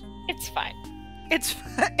 cows. It's fine. It's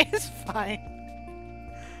fine.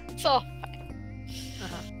 It's all fine.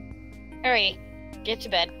 Alright, get to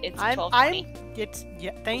bed. It's 12:20.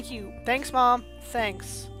 Yeah, thank you. Thanks, Mom.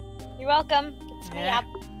 Thanks. You're welcome. It's me Yeah. up.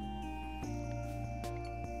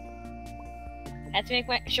 Have to make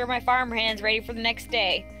sure my farm hand's ready for the next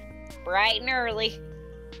day. Bright and early.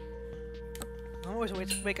 I always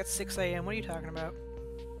wake at 6 a.m. What are you talking about?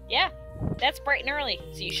 Yeah, that's bright and early.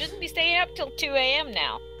 So you shouldn't be staying up till 2 a.m.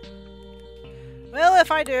 now. Well,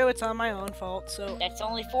 if I do, it's on my own fault, so... That's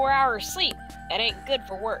only 4 hours sleep. That ain't good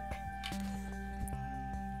for work.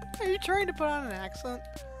 Are you trying to put on an accent?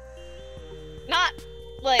 Not,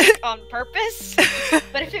 like, on purpose.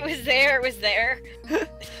 But if it was there, it was there.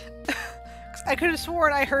 I could have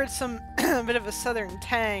sworn I heard some bit of a southern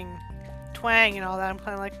twang and all that. I'm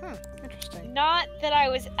kind of like, interesting. Not that I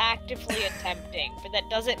was actively attempting, but that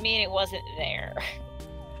doesn't mean it wasn't there.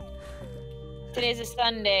 Today's a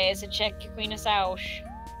Sunday, so check your Queen of Soush.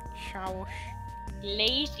 Showsh.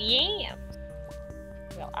 Late yam.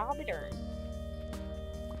 Well, I'll be darned.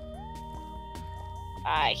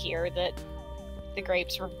 I hear that the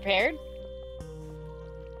grapes were prepared.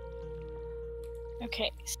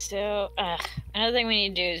 Okay, so, another thing we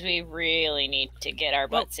need to do is we really need to get our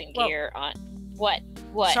butts in gear on... What?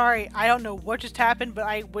 Sorry, I don't know what just happened, but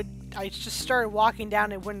I just started walking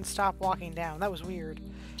down and wouldn't stop walking down. That was weird.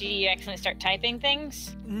 Do you accidentally start typing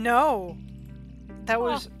things? No. That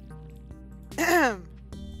was...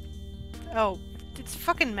 Oh, it's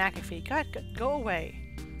fucking McAfee. God, go away.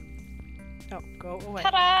 No, go away.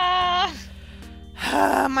 Ta-da!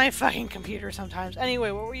 My fucking computer sometimes.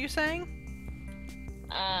 Anyway, what were you saying?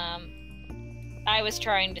 I was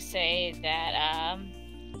trying to say that,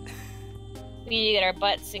 we need to get our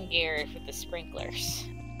butts in gear with the sprinklers.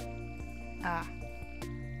 Ah.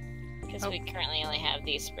 Because we currently only have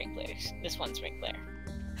these sprinklers. This one sprinkler.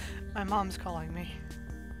 My mom's calling me.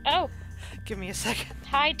 Oh. Give me a second.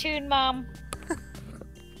 Hi, Toon Mom.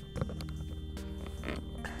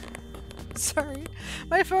 Sorry.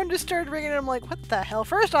 My phone just started ringing and I'm like, what the hell?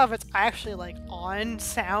 First off, it's actually, like, on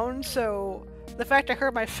sound, so the fact I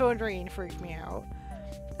heard my phone ringing freaked me out.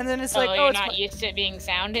 And then it's like, oh, you're not used to it being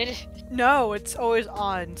sounded? No, it's always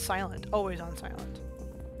on silent. Always on silent.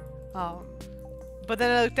 But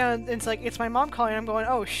then I look down and it's like, it's my mom calling and I'm going,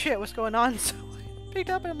 oh shit, what's going on? So I picked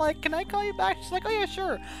up and I'm like, can I call you back? She's like, oh yeah,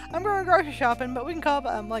 sure. I'm going grocery shopping, but we can call,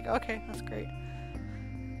 but I'm like, okay, that's great.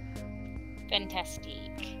 Fantastic.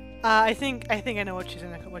 I think I know what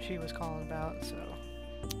she was calling about, so.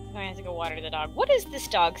 I'm gonna have to go water the dog. What is this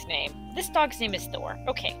dog's name? This dog's name is Thor.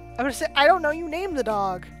 Okay. I'm gonna say, I don't know, you named the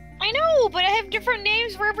dog. I know, but I have different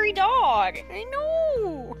names for every dog. I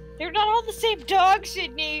know. They're not all the same dog,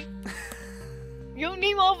 Sydney. You don't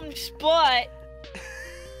name all of them Spot.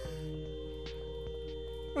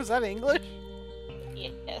 Was that English?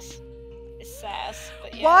 Yes. It's sass,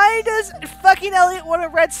 but yes. Why does fucking Elliot want a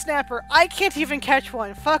red snapper? I can't even catch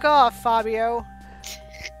one. Fuck off, Fabio.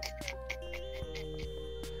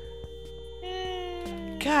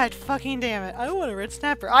 God fucking damn it. I want a red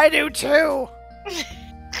snapper. I do too!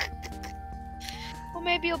 Well,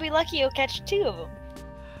 maybe you'll be lucky you'll catch 2 of them.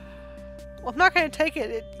 Well, I'm not gonna take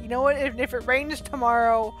it. You know what? If it rains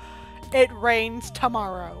tomorrow, it rains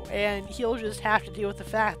tomorrow. And he'll just have to deal with the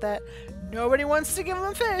fact that nobody wants to give him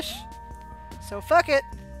a fish. So fuck it.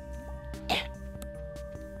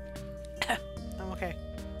 I'm okay.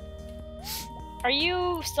 Are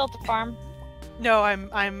you still at the farm? No,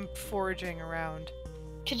 I'm foraging around.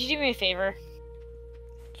 Could you do me a favor?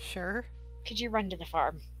 Sure. Could you run to the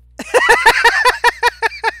farm?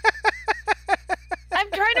 I'm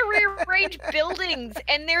trying to rearrange buildings,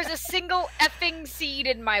 and there's a single effing seed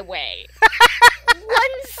in my way.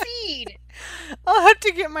 One seed! I'll have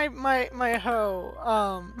to get my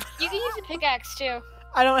hoe. You can use a pickaxe, too.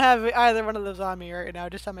 I don't have either one of those on me right now. I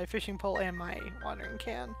just have my fishing pole and my watering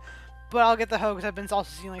can. But I'll get the hoe because I've been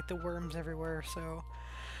also seeing like the worms everywhere, so...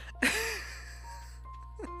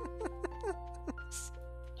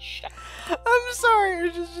 Shut up. I'm sorry,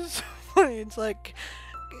 it's just so funny. It's like,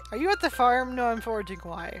 are you at the farm? No, I'm foraging.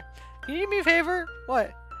 Why? Can you do me a favor?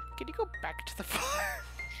 What? Can you go back to the farm?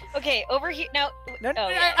 Okay, over here. No. No, Oh,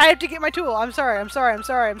 yeah. I have to get my tool. I'm sorry. I'm sorry.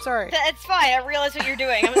 That's fine. I realized what you're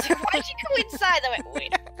doing. I was like, why'd you go inside? I went,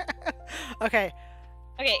 wait. Okay.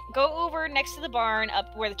 Okay, go over next to the barn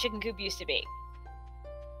up where the chicken coop used to be.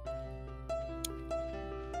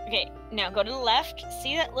 Okay, now go to the left.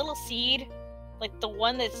 See that little seed? Like the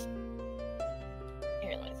one that's...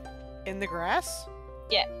 Here, let me see. In the grass?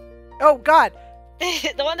 Yeah. Oh, God!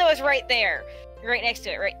 The one that was right there. Right next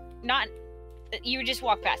to it, right? Not... You just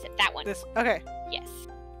walk past it. That one. This. Okay. Yes.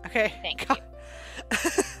 Okay. Thank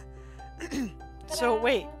you. So,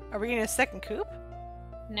 wait. Are we getting a second coop?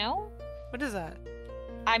 No. What is that?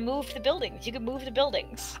 I moved the buildings. You can move the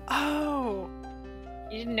buildings. Oh!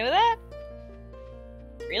 You didn't know that?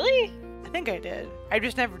 Really? I think I did. I've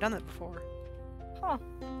just never done it before. Huh.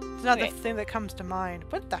 It's not Okay. the thing that comes to mind.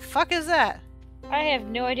 What the fuck is that? I have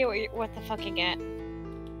no idea what the fuck you get.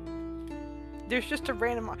 There's just a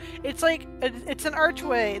random... It's like... It's an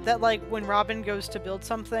archway that, like, when Robin goes to build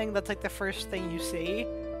something, that's, like, the first thing you see.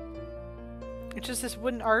 It's just this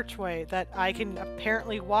wooden archway that I can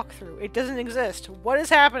apparently walk through. It doesn't exist. What is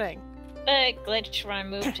happening? Glitch when I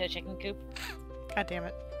moved to chicken coop. God damn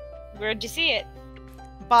it. Where'd you see it?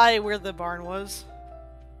 By where the barn was.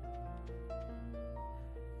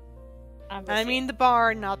 Obviously. I mean the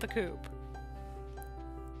barn, not the coop.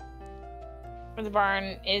 Where the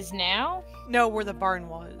barn is now? No, where the barn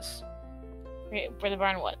was. Where the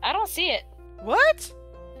barn was? I don't see it. What?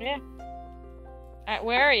 Yeah.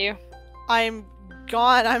 Where are you? I'm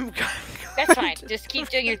gone. I'm gone. That's fine. Just keep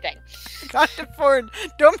doing your thing. God afford.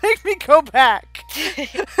 Don't make me go back.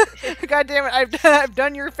 God damn it. I've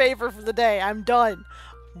done your favor for the day. I'm done.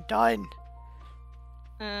 I'm done.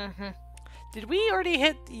 Uh-huh. Did we already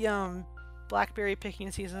hit the blackberry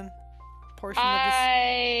picking season portion of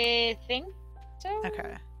I think so. this?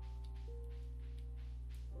 Okay.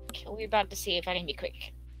 We're about to see if I can be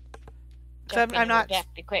quick. So I'm not.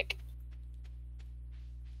 Be quick.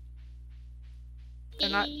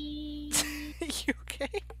 I'm not. You okay?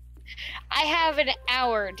 I have an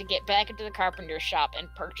hour to get back into the carpenter shop and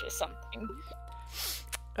purchase something.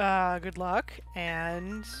 Good luck,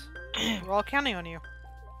 and we're all counting on you.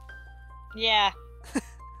 Yeah.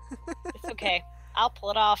 It's okay. I'll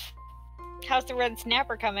pull it off. How's the red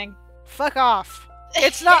snapper coming? Fuck off.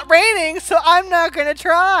 It's not raining, so I'm not gonna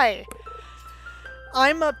try.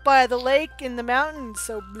 I'm up by the lake in the mountains,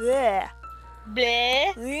 so bleh.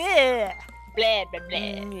 Bleh. Yeah. Blah, blah, blah.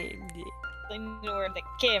 I know where that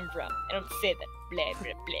came from. I don't say that. Blah,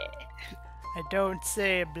 blah, blah. I don't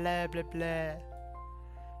say blah blah blah.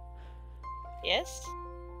 Yes?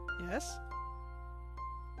 Yes?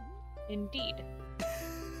 Indeed.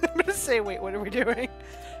 I'm gonna say, wait, what are we doing?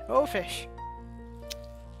 Oh, fish.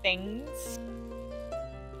 Things.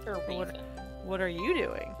 For a reason. What are you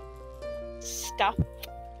doing? Stuff.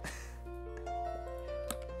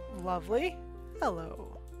 Lovely.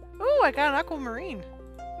 Hello. Ooh, I got an aquamarine.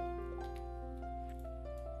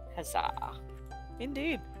 Huzzah.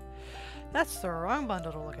 Indeed. That's the wrong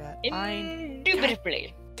bundle to look at.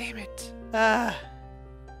 Indubitably. Damn it.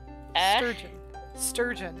 Sturgeon.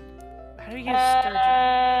 Sturgeon. How do you get a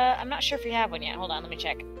sturgeon? I'm not sure if you have one yet. Hold on, let me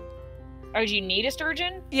check. Oh, do you need a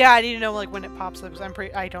sturgeon? Yeah, I need to know like when it pops up. 'Cause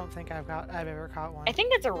I don't think I've ever caught one. I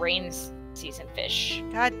think that's a rain season fish.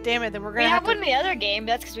 God damn it! Then we're We gonna have have one to. in the other game.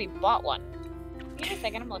 But that's because we bought one. Give me a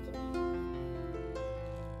second. I'm looking.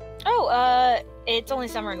 Oh, it's only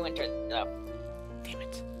summer and winter though. Damn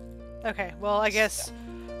it. Okay, well I guess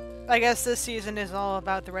this season is all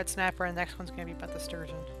about the red snapper, and the next one's gonna be about the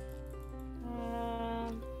sturgeon.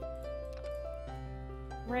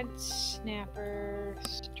 Red snapper,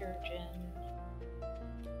 sturgeon.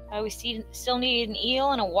 We still need an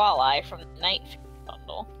eel and a walleye from the night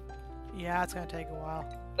bundle. Yeah, it's gonna take a while.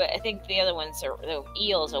 But I think the other ones are the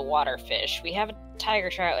eel is a water fish. We have a tiger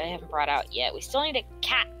trout I haven't brought out yet. We still need a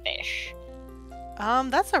catfish.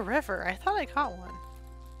 That's a river. I thought I caught one.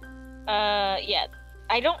 Yeah.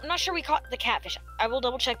 I'm not sure we caught the catfish. I will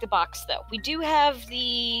double check the box though. We do have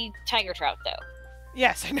the tiger trout though.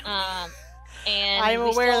 Yes, I know. And I'm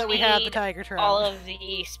aware that we have the need tiger trout. all of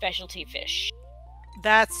the specialty fish.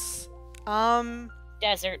 That's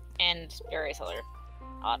Desert and various other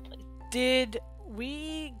odd places. Did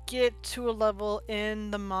we get to a level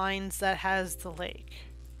in the mines that has the lake?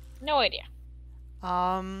 No idea.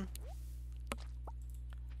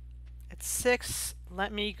 It's 6.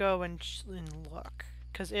 Let me go and look.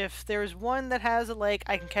 Because if there's one that has a lake,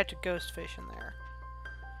 I can catch a ghost fish in there.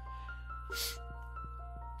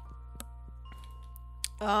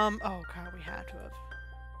 Oh god, we had to have.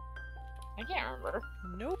 I can't remember.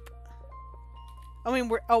 Nope. I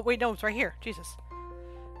mean, oh wait, no, it's right here. Jesus.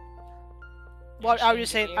 Well, I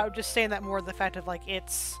was just saying that more the fact of like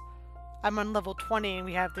I'm on level 20 and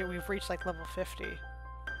we've reached like level 50.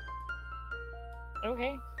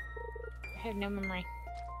 Okay. I have no memory.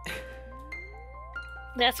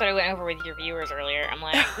 That's what I went over with your viewers earlier. I'm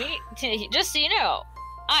like, just so you know,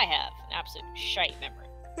 I have an absolute shite memory.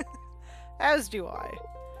 As do I.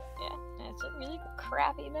 Yeah, that's a really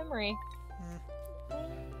crappy memory.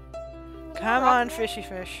 Come on, fishy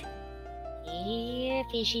fish. Yeah,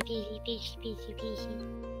 fishy, fishy, fishy, fishy, fishy.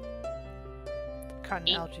 Cotton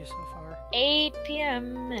algae so far. 8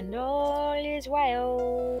 p.m. and all is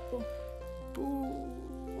well.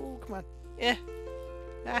 Boo! Come on. Eh.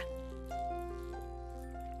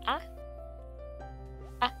 Ah.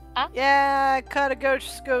 Yeah, caught a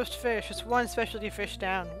ghost fish. It's one specialty fish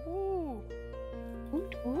down. Woo!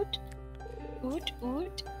 Oot, oot. Oot,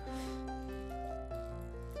 oot.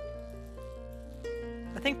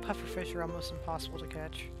 I think pufferfish are almost impossible to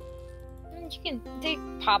catch. They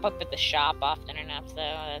pop up at the shop often enough,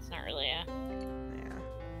 though. That's not really a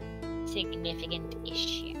significant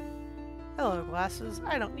issue. Hello, glasses.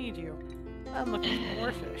 I don't need you. I'm looking for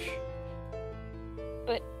more fish.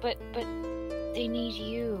 But they need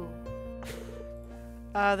you.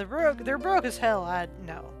 They're broke as hell.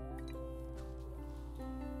 No.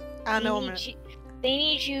 I don't know. They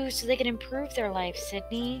need you so they can improve their life,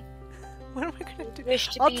 Sydney. What am I gonna do?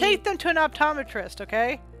 I'll take them to an optometrist,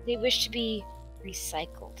 okay? They wish to be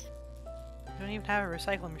recycled. You don't even have a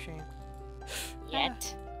recycling machine.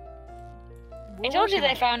 Yet. I told you that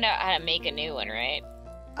I found out how to make a new one, right?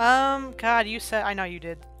 God, you said... I know you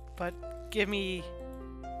did, but give it to me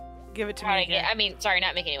again. Sorry,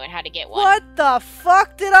 not make a new one. How to get one. What the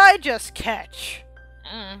fuck did I just catch?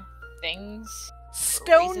 Things.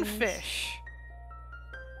 Stonefish.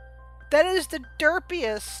 That is the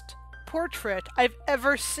derpiest portrait I've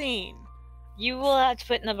ever seen. You will have to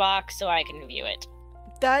put in the box so I can view it.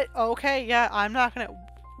 Okay, yeah, I'm not gonna...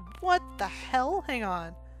 What the hell? Hang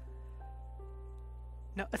on.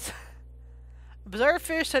 No, it's... Observe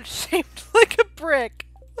fish that's shaped like a brick.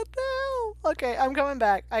 What the hell? Okay, I'm coming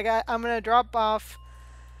back. I'm gonna drop off.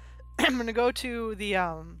 I'm gonna go to the,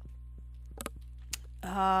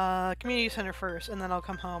 community center first, and then I'll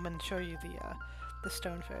come home and show you the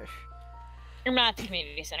stonefish. I'm not at the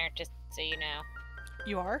community center, just so you know.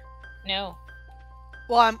 You are? No.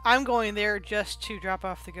 Well, I'm going there just to drop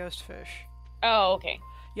off the ghost fish. Oh, okay.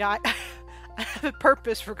 Yeah, I have a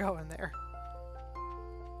purpose for going there.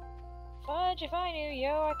 Fudge if I knew,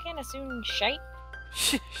 yo, I can't assume shite.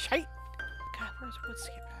 Shite? God, where's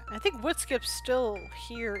Woodskip at? I think Woodskip's still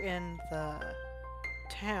here in the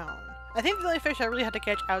town. I think the only fish I really had to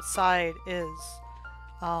catch outside is,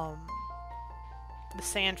 the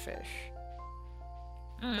sandfish.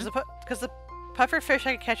 Because the puffer fish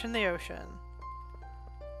I could catch in the ocean.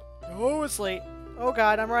 Oh, it's late. Oh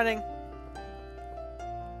god, I'm running.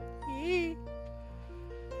 Yee.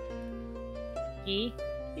 Yee?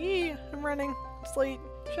 Yee, I'm running. It's late.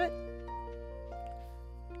 Shit.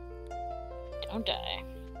 Don't die.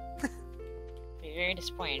 Be very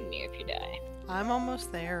disappointed in you if you die. I'm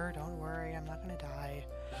almost there. Don't worry, I'm not gonna die.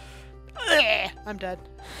 Blech! I'm dead.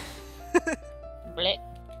 Bleh.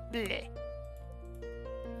 Bleh.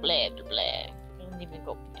 Blah, blah, blah. Don't even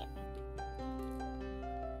go back.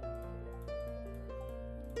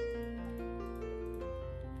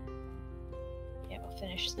 Yeah, we'll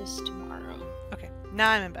finish this tomorrow. Okay,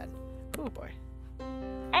 now I'm in bed. Oh boy.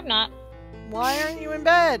 I'm not. Why aren't you in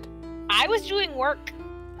bed? I was doing work.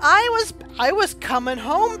 I was coming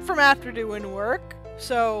home from after doing work,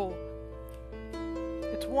 so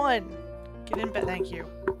it's 1. Get in bed, thank you.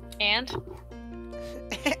 And?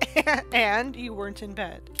 And you weren't in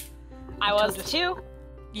bed. I was too.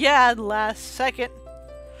 Yeah, last second.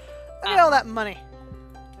 Look at all that money.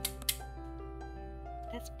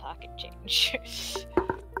 That's pocket change.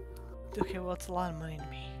 Okay, well, it's a lot of money to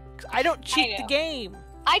me. 'Cause I don't cheat the game.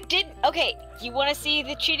 I didn't. Okay, you want to see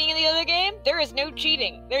the cheating in the other game? There is no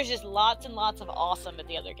cheating. There's just lots and lots of awesome in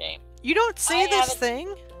the other game. You don't see this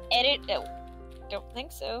thing? Edit. Oh, don't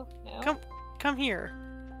think so. No. Come here.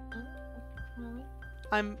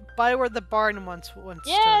 I'm by where the barn once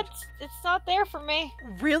Yeah, stood. it's not there for me.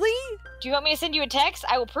 Really? Do you want me to send you a text?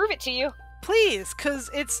 I will prove it to you. Please,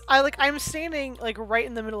 cause I'm standing like right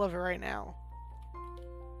in the middle of it right now.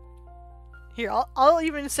 Here, I'll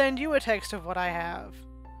even send you a text of what I have.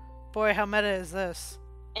 Boy, how meta is this?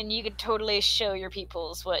 And you could totally show your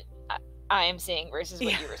peoples what I am seeing versus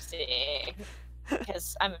what you were seeing.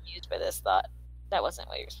 Because I'm amused by this thought. That wasn't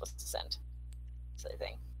what you were supposed to send. Silly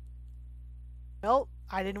thing. Well,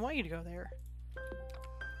 I didn't want you to go there.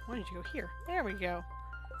 I wanted you to go here. There we go.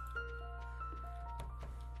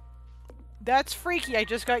 That's freaky. I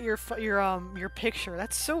just got your picture.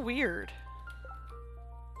 That's so weird.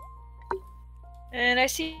 And I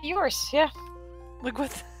see yours. Yeah. Look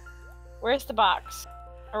what. Where's the box?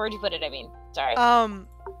 Or where'd you put it? I mean, sorry.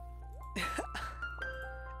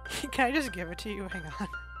 Can I just give it to you? Hang on.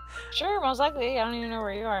 Sure, most likely. I don't even know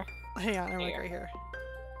where you are. Hang on, I'm like right here.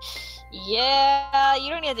 Yeah, you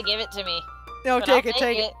don't have to give it to me. No, take it.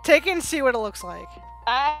 Take it and see what it looks like.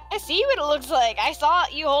 I see what it looks like. I saw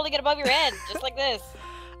you holding it above your head, just like this.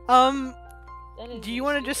 Do you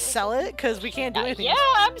want to just sell it? Because we can't do anything. Yeah,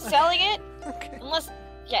 I'm selling it. Okay. Unless,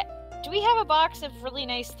 yeah. Do we have a box of really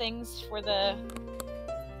nice things for the...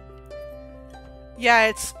 Yeah,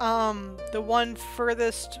 it's, the one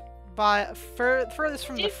furthest furthest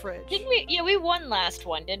from the fridge. Didn't we? Yeah, we won last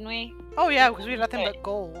one, didn't we? Oh yeah, because we had nothing but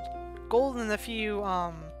gold. Gold and a few,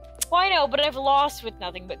 Well, I know, but I've lost with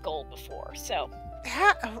nothing but gold before, so...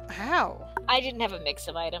 How? I didn't have a mix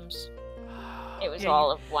of items. It was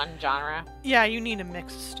all of one genre. Yeah, you need a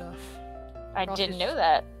mix of stuff. I didn't know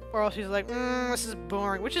that. Or else he's like, this is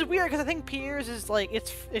boring. Which is weird, because I think Pierre's is like,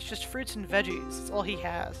 it's just fruits and veggies. That's all he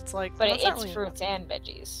has. It's like... But it's fruits and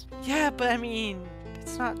veggies. Yeah, but I mean,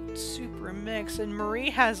 it's not super mixed. And Marie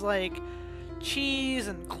has like cheese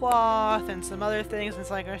and cloth and some other things. And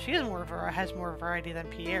it's like, she has more variety than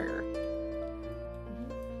Pierre.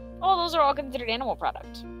 Oh, those are all considered animal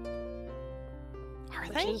product. Are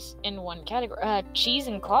they? Which is in one category. Cheese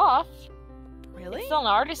and cloth. Really? It's still an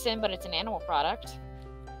artisan, but it's an animal product.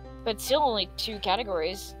 But still only 2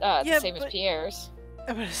 categories, the same as Pierre's.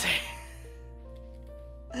 I'm gonna say...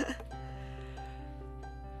 I'm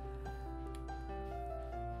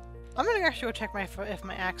gonna actually go check if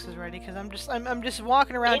my axe is ready, because I'm just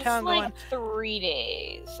walking around town going... It's like 3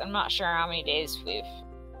 days. I'm not sure how many days we've...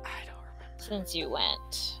 I don't remember. Since you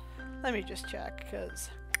went. Let me just check,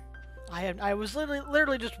 because I was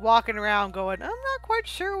literally just walking around going, I'm not quite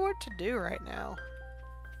sure what to do right now.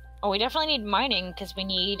 Oh, we definitely need mining, because we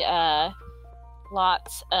need,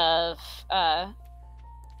 lots of,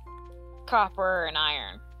 copper and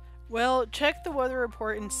iron. Well, check the weather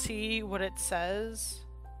report and see what it says,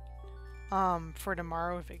 for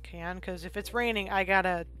tomorrow if it can, because if it's raining, I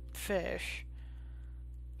gotta fish.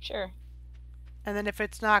 Sure. And then if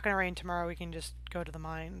it's not gonna rain tomorrow, we can just go to the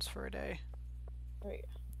mines for a day. Right.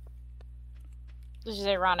 This is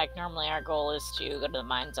ironic. Normally our goal is to go to the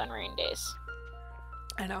mines on rain days.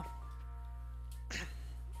 I know.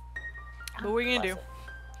 But what are you gonna do?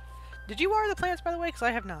 Did you water the plants, by the way? Because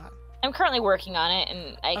I have not. I'm currently working on it,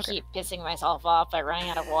 and I keep pissing myself off by running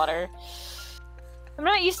out of water. I'm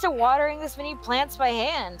not used to watering this many plants by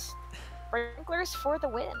hand. Sprinklers for the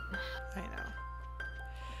win. I know.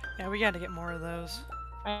 Yeah, we gotta get more of those.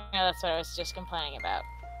 I know, that's what I was just complaining about.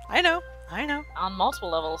 I know. I know. On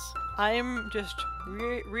multiple levels. I'm just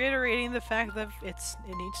reiterating the fact that it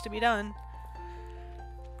needs to be done.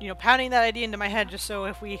 You know, pounding that idea into my head just so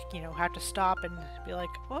if we, you know, have to stop and be like,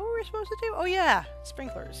 what were we supposed to do? Oh yeah,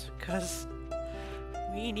 sprinklers. Because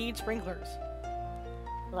we need sprinklers.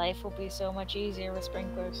 Life will be so much easier with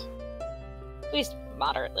sprinklers. At least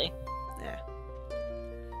moderately. Yeah.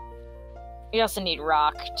 We also need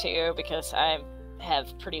rock, too, because I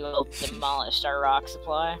have pretty well demolished our rock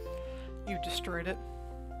supply. You destroyed it?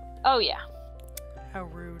 Oh, yeah. How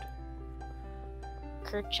rude.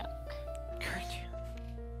 Kerchunk. Kerchunk.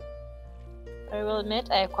 I will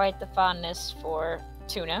admit I have quite the fondness for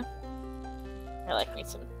tuna. I like me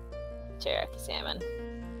some teriyaki salmon.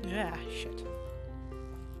 Yeah, shit.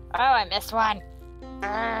 Oh, I missed one!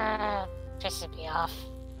 Pissing me off.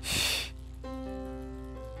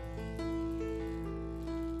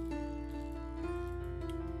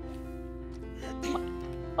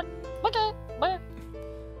 What?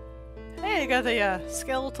 Hey, you got the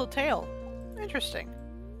skeletal tail. Interesting.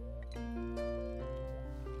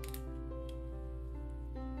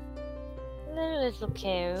 Hello, little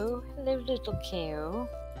cow. Hello, little cow.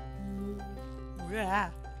 Yeah.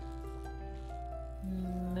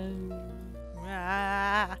 Moo.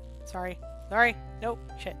 Ah. Sorry. Nope.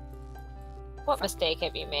 Shit. What mistake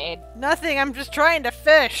have you made? Nothing, I'm just trying to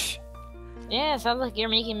fish! Yeah, sounds like you're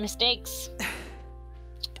making mistakes.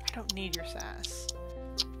 I don't need your sass.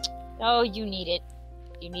 Oh, you need it.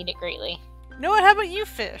 You need it greatly. You know what? How about you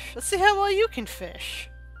fish? Let's see how well you can fish.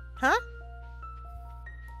 Huh?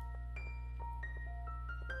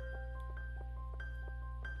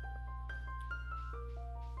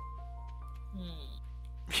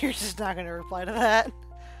 You're just not gonna reply to that.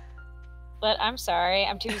 But I'm sorry,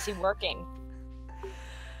 I'm too busy working.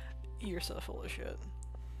 You're so full of shit.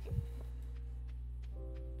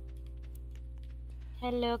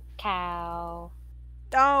 Hello, cow.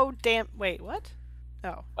 Oh, damn. Wait, what?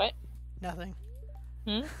 Oh. What? Nothing.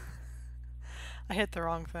 Hmm? I hit the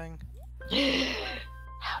wrong thing.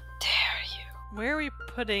 How dare you? Where are we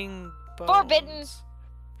putting bones? Forbidden!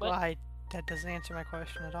 What? Why? That doesn't answer my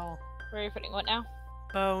question at all. Where are you putting what now?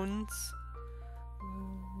 Bones.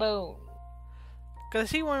 Bone. Cause I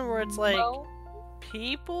see one where it's like Bone?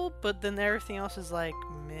 people, but then everything else is like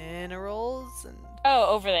minerals and... Oh,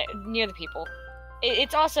 over there, near the people.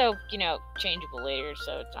 It's also, you know, changeable later,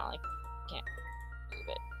 so it's not like you can't move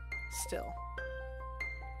it. Still.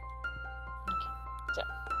 Okay, so.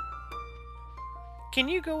 Can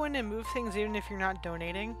you go in and move things even if you're not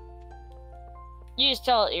donating? You just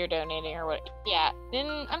tell it you're donating or what. Yeah,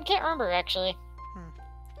 then I can't remember actually.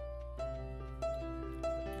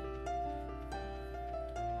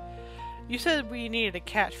 You said we needed a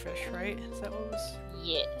catfish, right? Is that what was...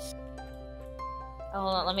 Yes. Hold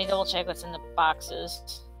on, let me double check what's in the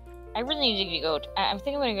boxes. I really need to go. I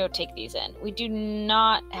think I'm gonna go take these in. We do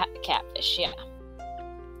not have catfish, yeah.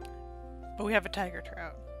 But we have a tiger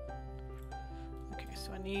trout. Okay,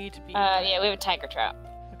 so I need to be... Yeah, we have a tiger trout.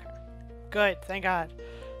 Okay. Good, thank God.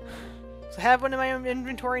 So I have one in my own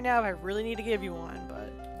inventory now if I really need to give you one, but...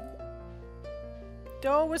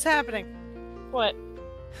 Oh, what's happening? What?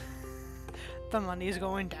 The money's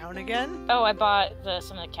going down again? Oh, I bought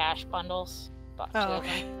some of the cash bundles. Bought two of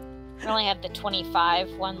okay. them. We only have the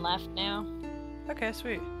 25 one left now. Okay,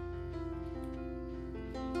 sweet.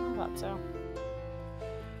 I thought so.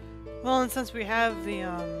 Well, and since we have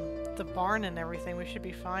the barn and everything, we should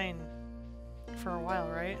be fine for a while,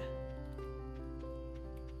 right?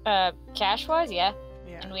 Cash-wise, yeah.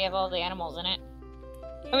 Yeah. And we have all the animals in it.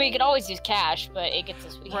 I mean, we could always use cash, but it gets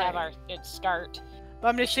us. We have our good start. But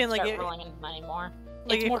I'm just saying, like, start rolling in money more.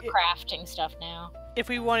 Like it's more crafting stuff now. If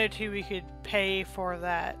we wanted to, we could pay for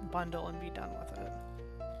that bundle and be done with it.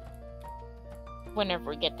 Whenever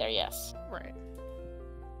we get there, yes. Right.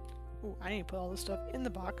 Ooh, I need to put all this stuff in the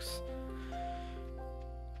box.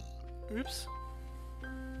 Oops.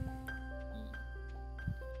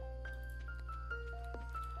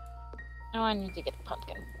 Oh, I need to get a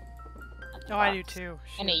pumpkin. Oh, I do too.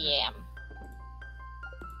 And a yam.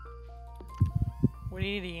 What do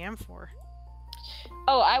you need a yam for?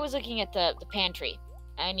 Oh, I was looking at the pantry.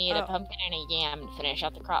 I need a Oh. pumpkin and a yam to finish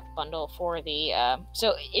out the crop bundle for the,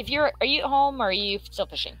 So, are you at home or are you still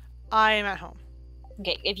fishing? I am at home.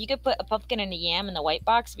 Okay, if you could put a pumpkin and a yam in the white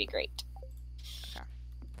box, it'd be great. Okay.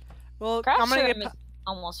 Well, Craft I'm gonna serum get... is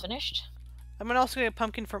almost finished. I'm gonna also get a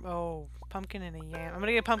pumpkin from... Oh, pumpkin and a yam. I'm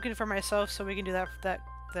gonna get a pumpkin for myself so we can do that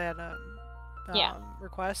Yeah.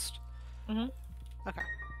 request. Mm-hmm. Okay.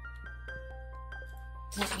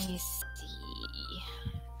 Let me see.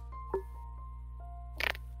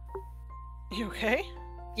 You okay?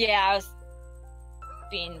 Yeah, I was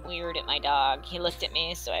being weird at my dog. He looked at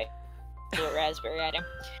me, so I threw a raspberry at him.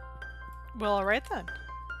 Well, alright then.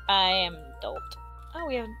 I am adult. Oh,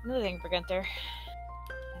 we have another thing for Gunther.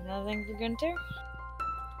 Another thing for Gunther.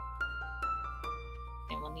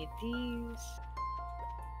 And we'll need these.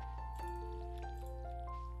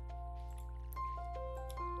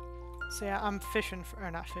 So yeah, I'm fishing,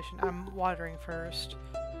 or not fishing, I'm watering first.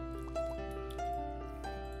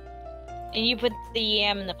 And you put the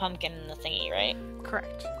yam and the pumpkin in the thingy, right?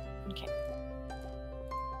 Correct. Okay.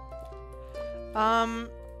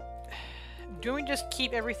 Do we just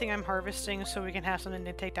keep everything I'm harvesting so we can have something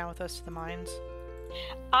to take down with us to the mines?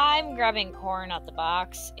 I'm grabbing corn out the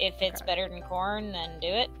box. If it's Okay. better than corn, then do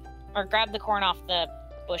it. Or grab the corn off the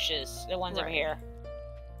bushes, the ones over Right. here.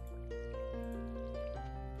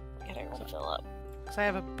 Gotta go fill up. Because I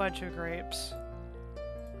have a bunch of grapes.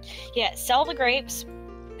 Yeah, sell the grapes,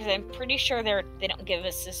 because I'm pretty sure they don't give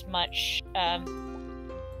us this much,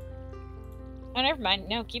 Oh, never mind.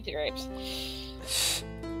 No, keep the grapes.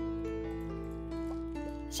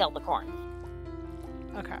 Sell the corn.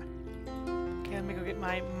 Okay. Okay, let me go get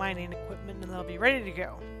my mining equipment and they'll be ready to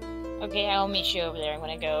go. Okay, I'll meet you over there. I'm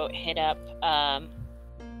gonna go hit up,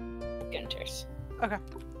 Gunter's. Okay.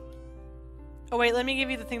 Oh wait, let me give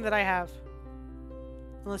you the thing that I have.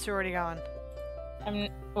 Unless you're already gone.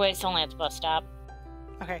 Wait, it's only at the bus stop.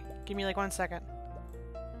 Okay, give me like 1 second.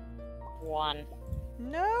 1.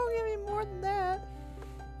 No, give me more than that.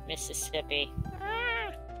 Mississippi.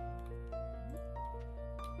 Ah.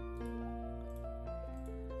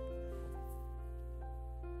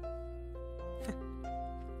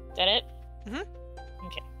 Is that it? Mm-hmm.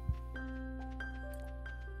 Okay.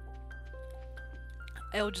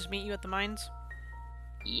 I will just meet you at the mines.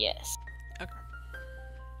 Yes. Okay.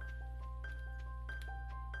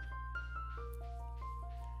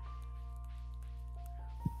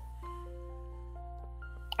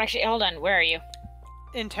 Actually, hold on. Where are you?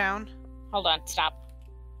 In town. Hold on. Stop.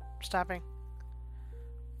 Stopping.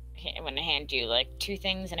 Okay, I'm gonna hand you like 2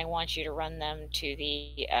 things, and I want you to run them to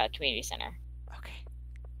the community center. Okay.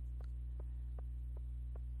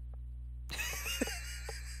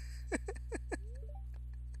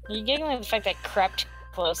 Are you giggling at the fact that I crept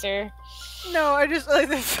closer? No, I just like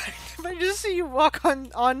the fact if I just see you walk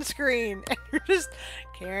on screen and you're just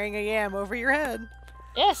carrying a yam over your head.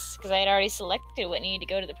 Yes, because I had already selected what needed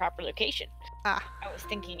to go to the proper location. Ah. I was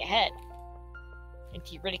thinking ahead. And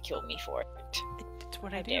you ridiculed me for it. It's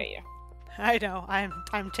what How I do. dare you? I know.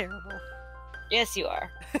 I'm terrible. Yes, you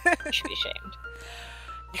are. You should be ashamed.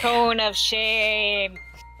 Cone of shame!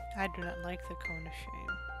 I do not like the cone of shame.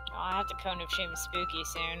 Oh, I'll have to cone of shame Spooky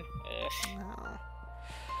soon. Ugh. No.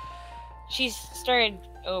 She's started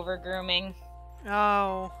over grooming.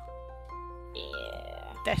 Oh,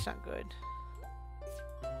 Yeah. that's not good.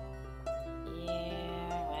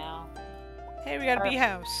 Yeah, well. Hey, we got a bee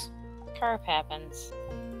house. Carp happens.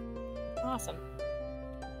 Awesome.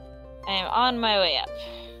 I am on my way up.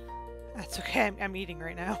 That's okay. I'm eating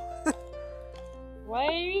right now. Why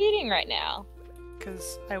are you eating right now?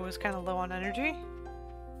 Because I was kind of low on energy.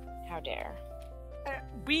 How dare.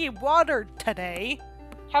 We watered today.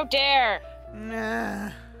 How dare!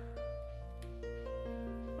 Nah.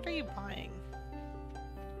 What are you buying?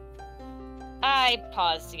 I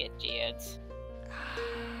paused to get geodes.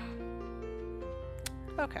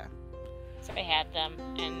 Okay. So I had them,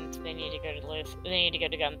 and they need to go to They need to go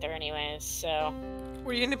to Gunther anyways, so...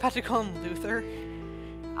 Were you about to call him Luther?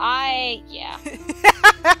 Yeah.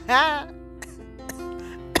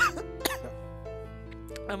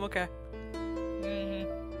 I'm okay. Mm-hmm.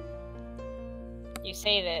 You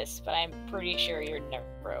say this, but I'm pretty sure you're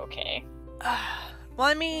never okay. Well,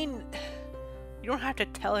 I mean, you don't have to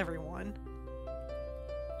tell everyone.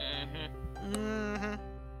 Mm-hmm. Mm-hmm.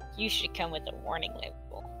 You should come with a warning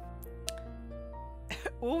label.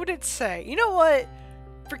 What would it say? You know what?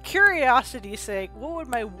 For curiosity's sake, what would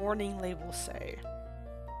my warning label say?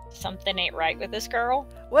 Something ain't right with this girl?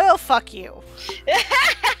 Well, fuck you.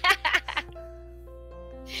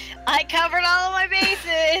 I covered all of my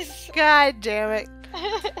bases! God damn it.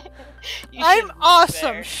 You I'm should've known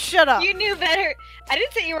awesome. better. Shut up. You knew better. I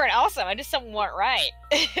didn't say you weren't awesome. I just something weren't right.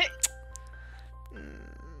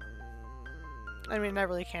 I mean, I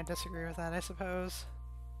really can't disagree with that, I suppose.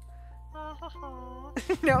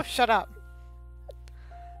 No, shut up.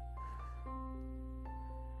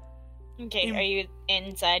 Okay, are you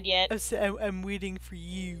inside yet? I'm waiting for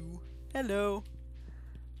you. Hello.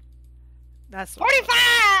 That's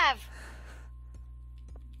 45!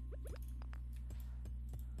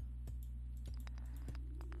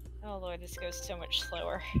 Oh lord, this goes so much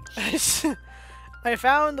slower. I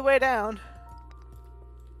found the way down.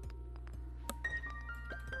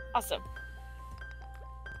 Awesome.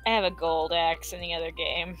 I have a gold axe in the other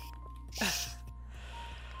game.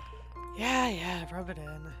 Yeah, rub it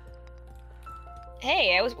in.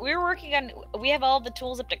 Hey, we were working on. We have all the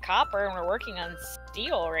tools up to copper, and we're working on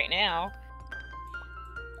steel right now.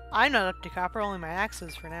 I'm not up to copper, only my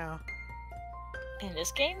axes for now. In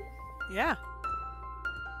this game? Yeah.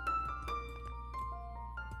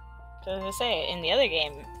 So as I say, in the other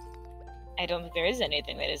game, I don't think there is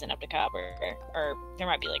anything that isn't up to copper, or there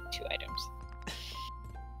might be like 2 items.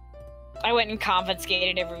 I went and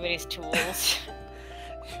confiscated everybody's tools.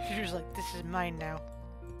 You're just like, this is mine now.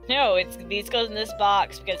 No, these goes in this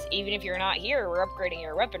box because even if you're not here, we're upgrading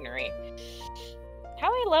your weaponry.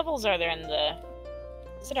 How many levels are there in the?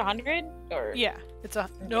 Is it 100 or? Yeah, it's a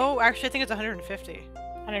no. Actually, I think it's 150.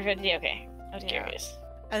 150. Okay, I was curious.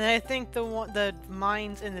 And then I think the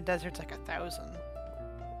mines in the desert's like 1,000.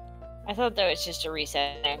 I thought that was just a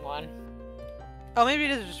resetting one. Oh, maybe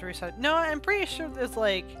it is just a reset. No, I'm pretty sure there's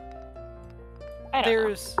like I don't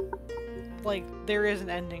know. there is an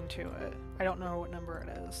ending to it. I don't know what number it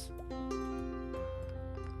is.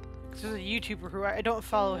 There's a YouTuber who I don't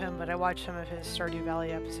follow him, but I watch some of his Stardew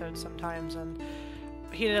Valley episodes sometimes, and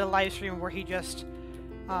he did a live stream where he just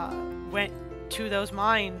went to those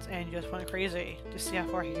mines and just went crazy to see how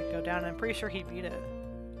far he could go down. And I'm pretty sure he beat it.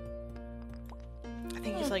 I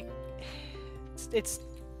think he's like... It's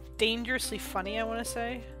dangerously funny, I want to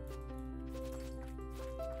say.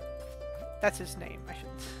 That's his name, I should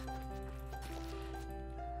say.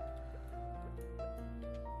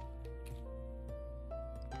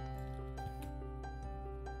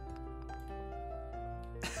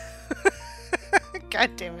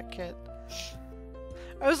 God damn it, Kit.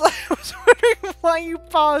 I was wondering why you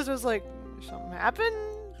paused. I was like, something happened?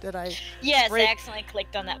 Did I? Yes, break... I accidentally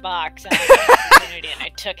clicked on that box and I had an opportunity and I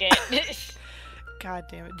took it. God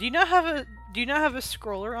damn it. Do you not have a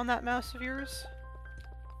scroller on that mouse of yours?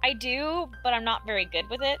 I do, but I'm not very good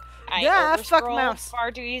with it. Yeah, I fuck overscroll mouse.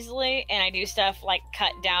 far too easily, and I do stuff like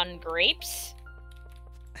cut down grapes.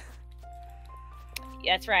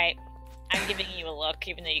 That's right. I'm giving you a look,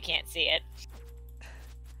 even though you can't see it.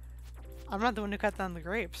 I'm not the one who cut down the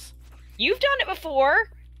grapes. You've done it before!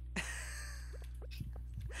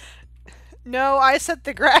 No, I set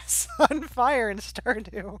the grass on fire in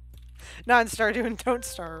Stardew. Not in Stardew and Don't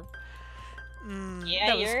Starve.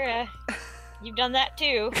 Yeah, you've done that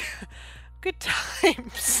too. Good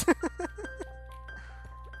times.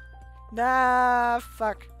 Nah,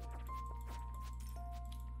 fuck.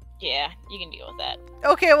 Yeah, you can deal with that.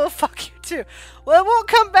 Okay, well, fuck you too. Well, it won't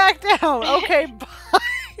come back down. Okay, bye.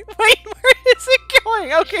 Wait, where is it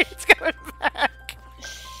going? Okay, it's coming back.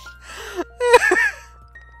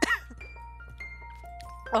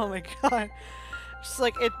 Oh my god. Just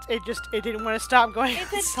like, it didn't want to stop going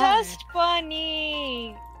It's inside. a dust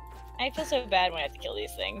bunny! I feel so bad when I have to kill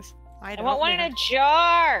these things. I want one in a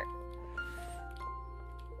jar!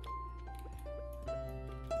 I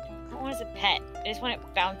don't want it as a pet. I just want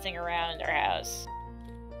it bouncing around our house.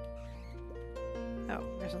 Oh,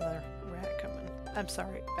 there's another rat coming. I'm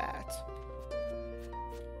sorry, bat.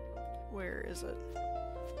 Where is it?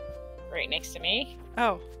 Right next to me.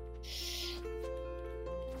 Oh.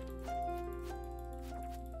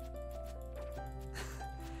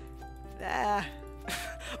 Ah.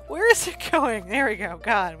 Where is it going? There we go.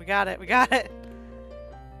 God, we got it. We got it.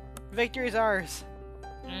 Victory's ours.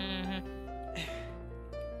 Mm-hmm.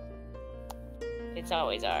 It's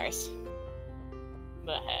always ours.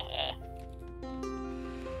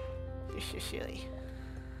 Silly.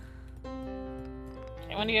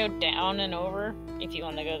 I want to go down and over if you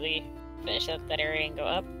want to go finish up that area and go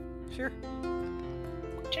up. Sure.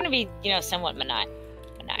 I'm trying to be, somewhat maniacal.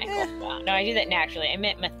 No, I do that naturally. I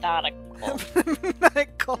meant methodical.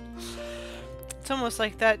 Methodical. It's almost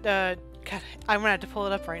like that, God, I'm gonna have to pull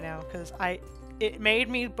it up right now, because it made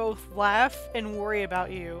me both laugh and worry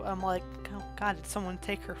about you. I'm like, oh god, did someone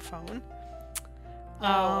take her phone?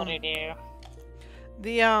 Oh, what did I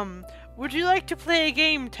do? Would you like to play a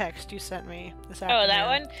game text you sent me this afternoon? Oh, that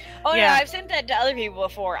one? Oh, yeah. No, I've sent that to other people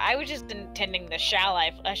before. I was just intending the shall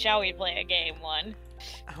we play a game one.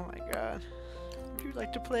 Oh my god. Would you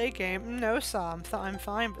like to play a game? No, Sam. I'm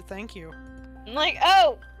fine, but thank you. I'm like,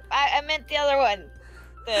 oh! I meant the other one.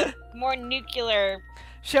 The more nuclear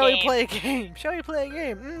Shall game. we play a game? Shall we play a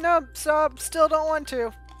game? No, Sam. Still don't want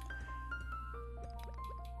to.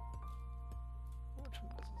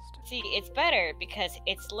 See, it's better because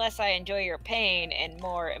it's less I enjoy your pain and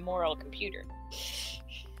more immoral computer.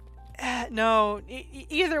 No,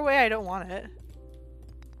 either way, I don't want it.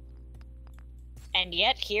 And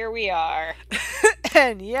yet, here we are.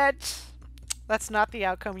 And yet, that's not the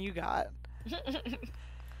outcome you got.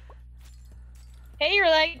 Hey, you're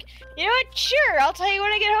like, you know what? Sure, I'll tell you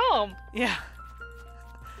when I get home. Yeah.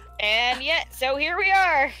 And yet, so here we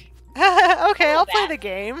are. Okay, I'll play the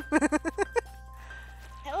game.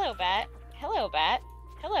 Hello, Bat. Hello, Bat.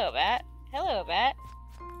 Hello, Bat. Hello, Bat.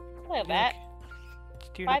 Hello, Bat.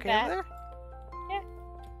 Do you Bye, okay Bat. over there? Yeah.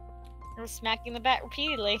 I was smacking the bat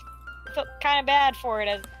repeatedly. I felt kind of bad for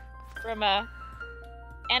it from a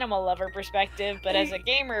animal lover perspective, but as a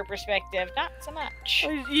gamer perspective, not so much.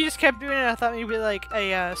 You just kept doing it. I thought maybe like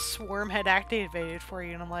a swarm had activated for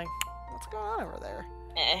you, and I'm like, what's going on over there?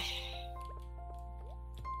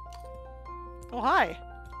 Oh, hi.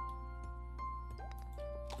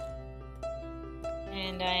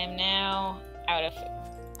 And I am now out of food.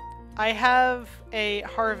 I have a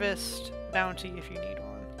harvest bounty if you need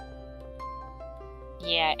one.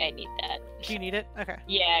 Yeah, I need that. Do you need it? Okay.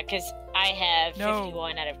 Yeah, because I have No.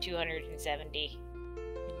 51 out of 270.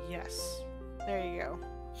 Yes. There you go.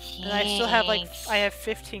 And I still have like, I have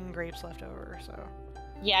 15 grapes left over, so.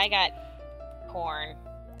 Yeah, I got corn.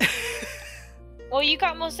 Well, you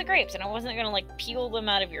got most of the grapes, and I wasn't gonna like peel them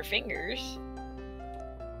out of your fingers.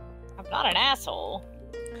 I'm not an asshole.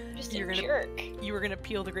 I'm just a jerk. You were gonna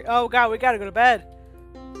peel the grape. Oh god, we gotta go to bed.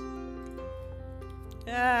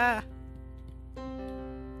 Ah.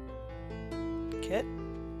 Kit?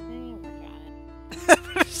 Work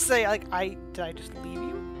on it. Say, like, did I just leave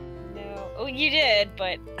you? No. Oh, you did,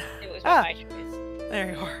 but it was my choice.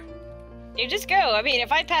 There you are. You just go. I mean,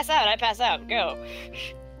 if I pass out, I pass out. Go.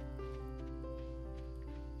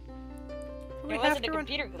 If it wasn't a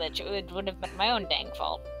computer glitch, it would have been my own dang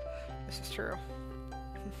fault. This is true.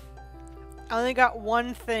 I only got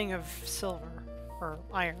one thing of silver. Or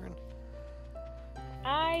iron.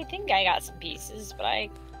 I think I got some pieces, but I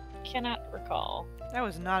cannot recall. That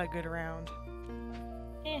was not a good round.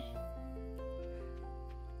 Eh.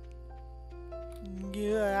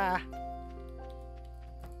 Yeah.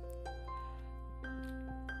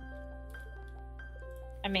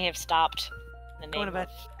 I may have stopped. Going to bed.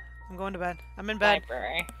 I'm going to bed. I'm in bed.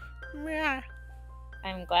 Library. Yeah.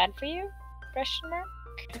 I'm glad for you? Question mark.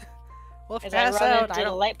 Well, if As you I pass run out, into I the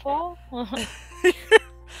don't... light pole.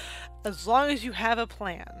 As long as you have a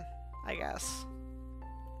plan, I guess.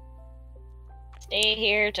 Stay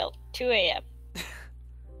here till 2 a.m.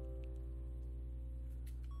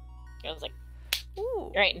 I was like,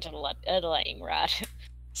 Ooh. right into the lightning rod.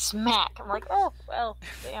 Smack! I'm like, oh, well,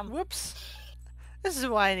 damn. Whoops. This is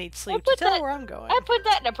why I need sleep to tell where I'm going. I put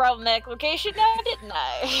that in a problematic location now, didn't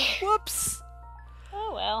I? Whoops.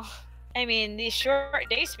 Oh, well. I mean, these short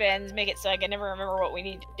day spans make it so I can never remember what we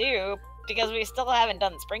need to do, because we still haven't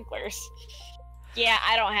done sprinklers. Yeah,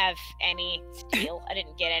 I don't have any steel. I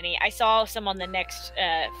didn't get any. I saw some on the next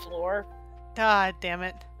floor. God damn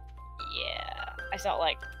it. Yeah, I saw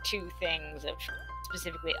like 2 things of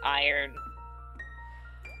specifically iron.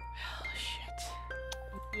 Oh, shit.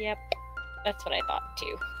 Yep, that's what I thought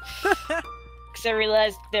too. Because I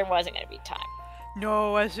realized there wasn't going to be time.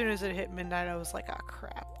 No, as soon as it hit midnight, I was like, oh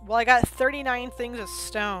crap. Well, I got 39 things of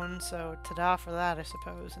stone, so ta-da for that, I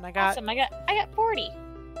suppose. And I got... Awesome, I got 40.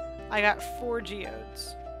 I got 4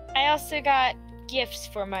 geodes. I also got gifts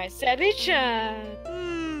for my Sabi-chan.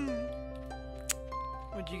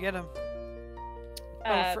 Where'd you get them?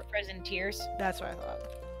 Frozen Tears. That's what I thought.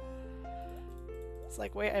 It's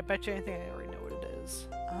like, wait, I bet you anything I already know what it is.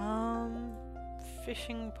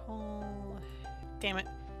 Fishing pole... Damn it.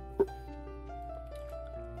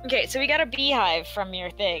 Okay, so we got a beehive from your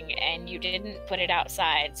thing, and you didn't put it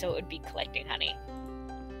outside, so it would be collecting honey.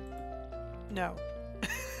 No.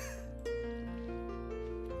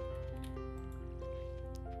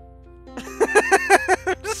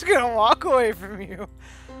 I'm just gonna walk away from you.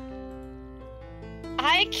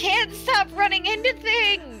 I can't stop running into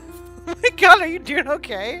things! Oh my god, are you doing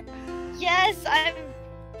okay? Yes, I'm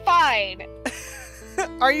fine.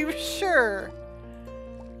 Are you sure?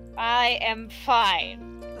 I am fine.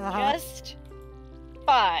 Uh-huh. Just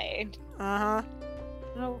fine. Uh-huh.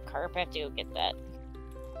 Oh, carp, I have to go get that.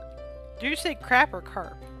 Did you say crap or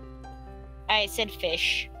carp? I said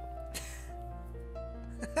fish.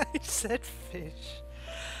 I said fish.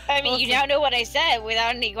 I mean, you now know what I said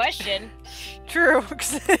without any question. True,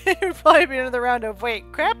 because it would probably be another round of,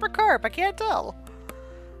 wait, crap or carp? I can't tell.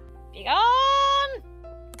 Be gone!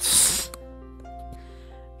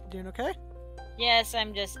 Doing okay? Yes,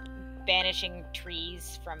 I'm just banishing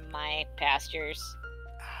trees from my pastures.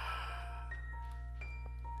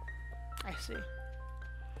 I see.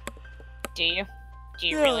 Do you? Do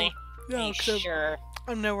you No. really? No, Are you 'cause sure?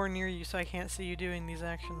 I'm nowhere near you, so I can't see you doing these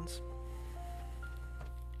actions.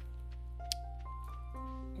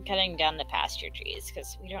 I'm cutting down the pasture trees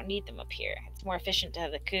because we don't need them up here. It's more efficient to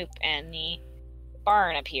have the coop and the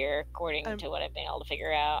barn up here, according to what I've been able to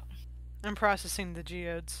figure out. I'm processing the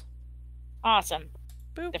geodes. Awesome.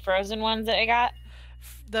 Boop. The frozen ones that I got?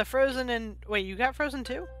 The frozen and... Wait, you got frozen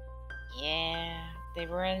too? Yeah, they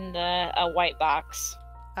were in the white box.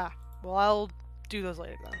 Ah, well, I'll do those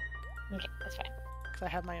later then. Okay, that's fine. Because I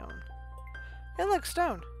have my own. Hey, look,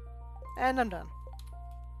 stone. And I'm done.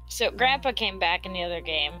 So, Grandpa came back in the other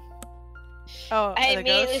game. Oh, I the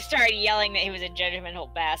immediately ghost? started yelling that he was a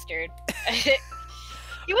judgmental bastard.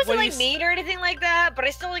 He wasn't like mean or anything like that, but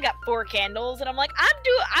I still only got 4 candles, and I'm like,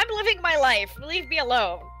 I'm living my life. Leave me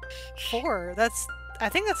alone. 4? That's... I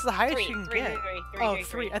think that's the highest 3, you can 3, get. 3,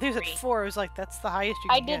 3. I think you said 3. 4. I was like, that's the highest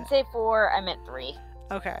you I can get. did say 4, I meant 3.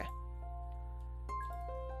 Okay.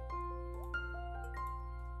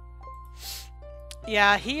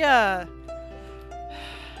 Yeah, he's not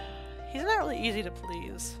really easy to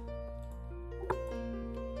please.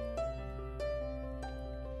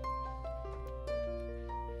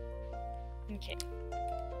 Okay.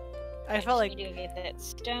 I felt like need to get that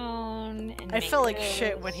stone. And I make felt like those.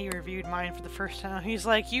 shit when he reviewed mine for the first time. He's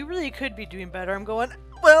like, "You really could be doing better." I'm going,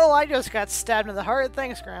 "Well, I just got stabbed in the heart.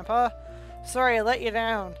 Thanks, Grandpa. Sorry I let you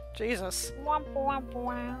down. Jesus." Womp, womp,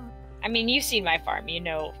 womp. I mean, you've seen my farm, you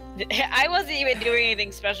know. I wasn't even doing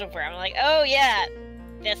anything special for him. I'm like, oh yeah,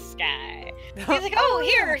 this guy. He's like, oh,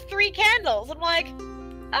 here, 3 candles. I'm like,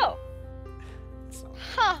 oh.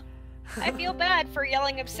 Huh. I feel bad for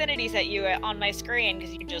yelling obscenities at you on my screen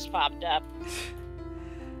because you just popped up.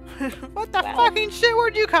 What the fucking shit?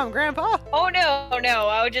 Where'd you come, Grandpa? Oh no, no.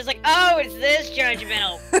 I was just like, oh, it's this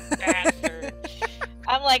judgmental bastard.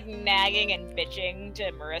 I'm like nagging and bitching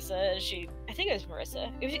to Marissa. I think it was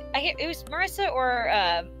Marissa. It was Marissa or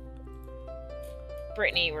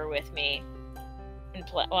Brittany were with me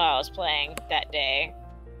while I was playing that day.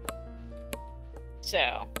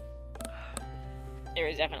 So there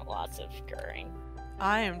was definitely lots of growing.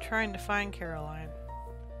 I am trying to find Caroline.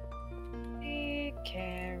 Hey,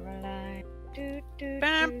 Caroline. Do, do,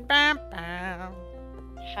 Bam, do. bam, bam.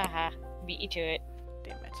 Haha. Beat you to it.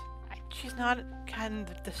 Damn it. She's not.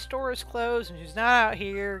 God, the store is closed and she's not out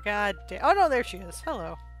here. God damn. Oh no, there she is.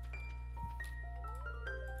 Hello.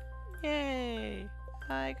 Yay.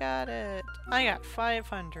 I got it. I got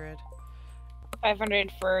 500.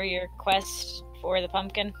 500 for your quest for the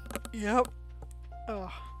pumpkin. Yep.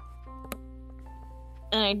 Oh.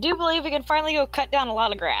 And I do believe we can finally go cut down a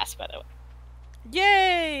lot of grass, by the way.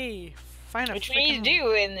 Yay! Find a Which we need to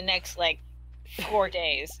do in the next, like, 4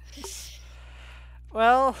 days.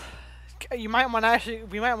 Well, we might want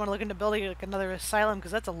to look into building like another asylum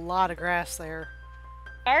because that's a lot of grass there.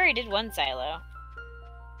 I already did 1 silo.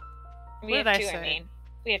 We What have did I 2, say? I mean.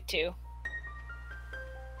 We have 2.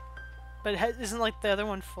 But isn't like the other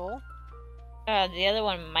one full? The other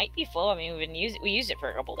one might be full. I mean, we used it for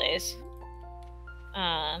a couple days.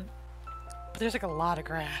 But there's like a lot of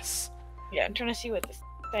grass. Yeah, I'm trying to see what this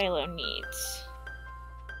silo needs.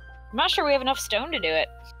 I'm not sure we have enough stone to do it.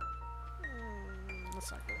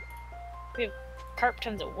 That's not good. We have carp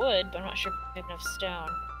tons of wood, but I'm not sure if we have enough stone.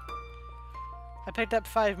 I picked up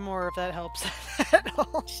 5 more if that helps at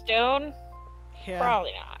all. Stone? Yeah.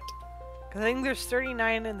 Probably not. I think there's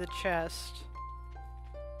 39 in the chest.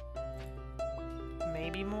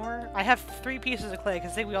 Maybe more? I have 3 pieces of clay,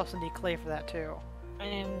 because I think we also need clay for that too. I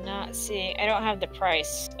am not seeing... I don't have the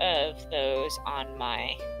price of those on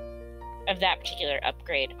my... of that particular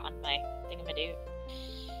upgrade on my thingamadoo.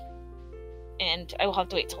 And I will have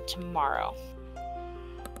to wait till tomorrow.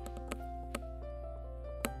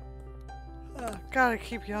 God, I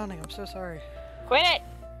keep yawning. I'm so sorry. Quit it!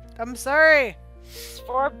 I'm sorry! It's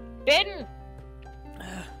forbidden!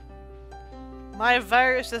 My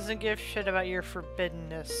virus doesn't give shit about your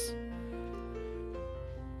forbiddenness.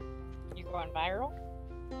 You going viral?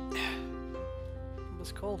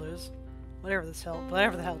 This cold is. Whatever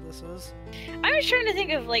the hell this is. I was trying to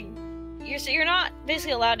think of, like, you're not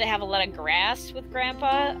basically allowed to have a lot of grass with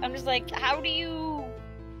Grandpa. I'm just like, how do?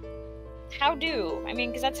 I mean,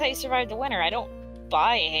 because that's how you survive the winter. I don't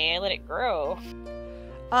buy hay, I let it grow.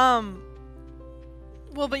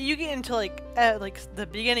 Well, but you get into, like, at, like, the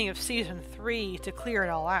beginning of Season 3 to clear it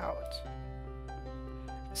all out.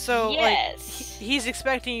 So, yes. like, he's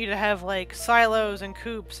expecting you to have, like, silos and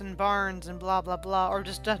coops and barns and blah blah blah, or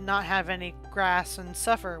just not have any grass and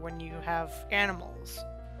suffer when you have animals.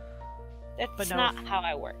 That's not how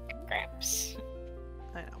I work, Gramps.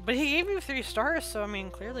 I know. But he gave you 3 stars, so, I mean,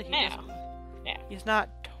 clearly he doesn't... Yeah. He's not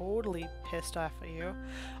totally pissed off at you.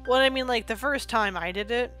 Well, I mean, like, the first time I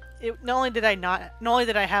did it, not only did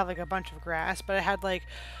I have, like, a bunch of grass, but I had, like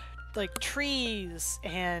trees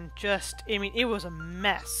and just, I mean, it was a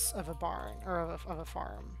mess of a barn, or of a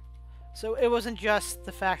farm. So it wasn't just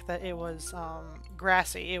the fact that it was,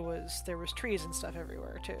 grassy, there was trees and stuff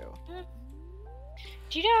everywhere, too.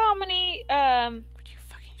 Do you know how many, Would you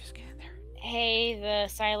fucking just get in there? hay the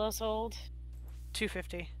silo sold?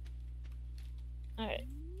 250. Alright.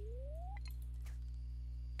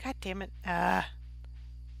 God damn it. And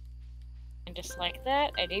just like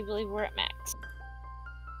that, I do believe we're at max.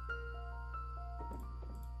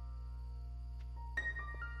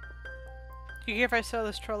 Do you care if I sell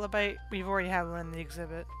this trilobite? We've already had one in the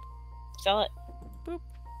exhibit. Sell it. Boop.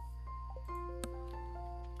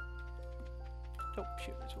 Oh,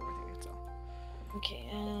 shoot, that's what I think it's all.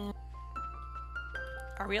 Okay,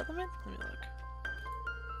 Are we at limit? Let me look.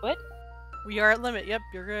 what? We are at limit. Yep,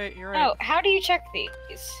 you're right. You're right. Oh, how do you check these?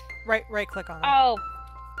 Right click on them. Oh.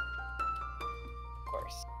 Of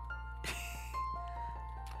course.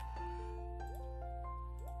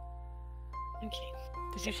 Okay.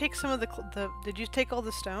 Did you take some of did you take all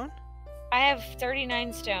the stone? I have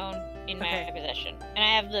 39 stone in my possession. And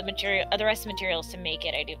I have the rest of the materials to make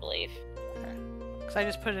it, I do believe. Okay. Because I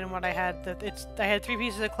just put it in what I had. I had 3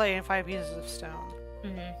 pieces of clay and 5 pieces of stone.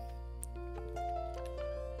 Mm-hmm.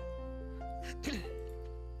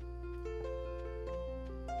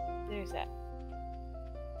 There's that.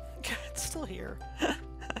 It's still here.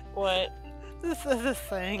 What? The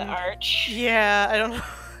thing. The arch? Yeah, I don't know.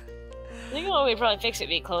 I think the only way to probably fix it would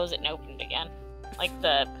be close it and open it again. Like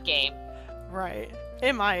the game. Right.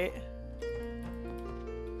 It might.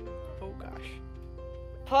 Oh gosh.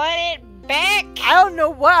 Put it back! I don't know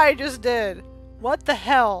what I just did. What the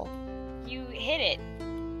hell? You hit it.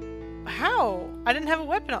 How? I didn't have a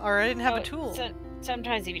weapon, or I didn't have a tool. So,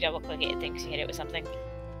 sometimes if you double click it, it thinks you hit it with something.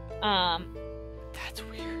 That's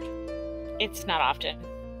weird. It's not often.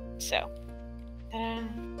 So.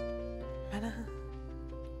 Ta-da.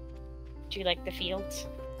 Do you like the fields?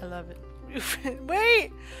 I love it.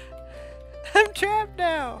 Wait! I'm trapped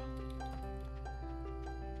now!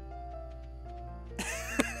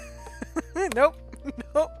 Nope.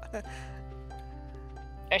 Nope.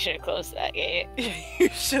 I should have closed that gate. You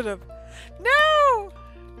should have. No!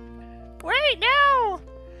 Wait, no!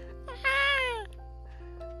 Ah!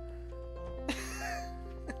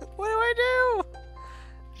 What do I do?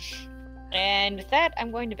 And with that,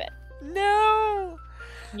 I'm going to bed. No!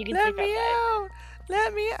 You can Let sleep me outside. out!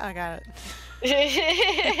 Let me out! I got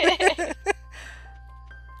it.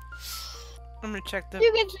 I'm gonna check the.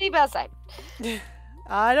 You can sleep outside.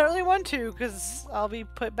 I don't really want to, because I'll be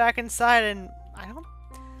put back inside and I don't.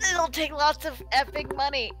 It'll take lots of epic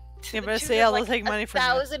money. Yeah, but I say I'll take money from you.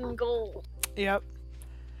 1,000 gold. Yep.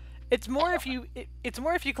 It's more if you. It's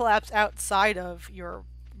more if you collapse outside of your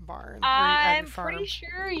barn. Or at I'm your farm. pretty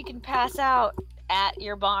sure you can pass out at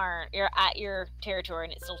your barn, or at your territory,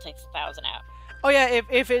 and it still takes 1,000 out. Oh yeah,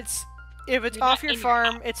 if it's You're off not your in your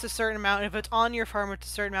farm, house. it's a certain amount. If it's on your farm, it's a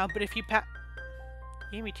certain amount. But if you you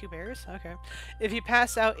gave me 2 bears? Okay. If you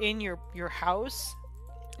pass out in your house,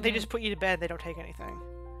 they just put you to bed. They don't take anything.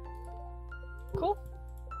 Cool.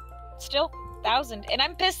 Still 1,000, and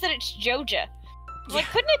I'm pissed that it's Joja. Like,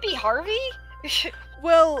 couldn't it be Harvey?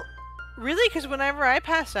 Well, really, because whenever I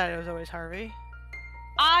passed out, it was always Harvey.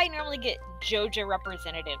 I normally get Joja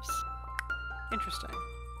representatives. Interesting.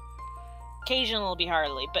 Occasionally it'll be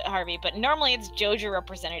Harvey, but normally it's Joja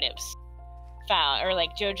representatives found, or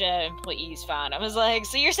like Joja employees found. I was like,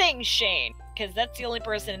 so you're saying Shane, because that's the only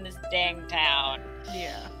person in this dang town.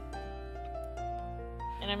 Yeah.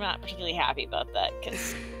 And I'm not particularly happy about that,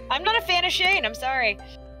 because I'm not a fan of Shane, I'm sorry.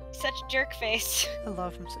 Such jerk face. I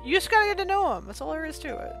love him. You just gotta get to know him. That's all there is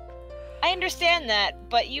to it. I understand that,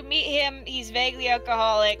 but you meet him, he's vaguely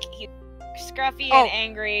alcoholic, he's scruffy and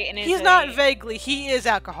angry, and he's not vaguely. He is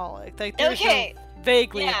alcoholic. Like there's Okay. no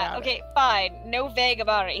vaguely Yeah, about okay, fine. No vague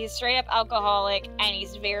about it. He's straight up alcoholic, and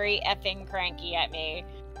he's very effing cranky at me. it.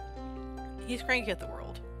 He's cranky at the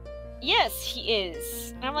world. Yes, he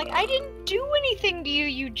is. And I'm like, I didn't do anything to you,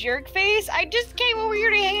 you jerk face. I just came over here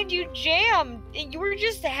to hand you jam, and you were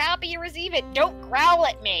just happy to receive it. Don't growl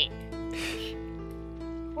at me.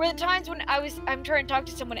 Were the times when I'm trying to talk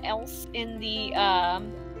to someone else in the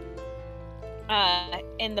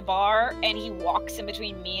bar, and he walks in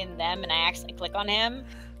between me and them, and I accidentally click on him,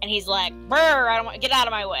 and he's like, "Brr, I don't want, get out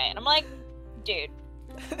of my way." And I'm like, dude,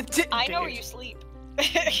 I know where you sleep.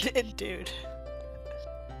 Dude.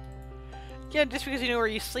 Yeah, just because you know where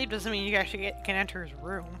you sleep doesn't mean you actually can enter his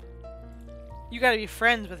room. You gotta be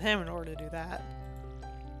friends with him in order to do that.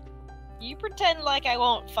 You pretend like I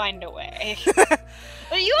won't find a way.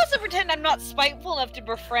 But you also pretend I'm not spiteful enough to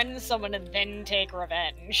befriend someone and then take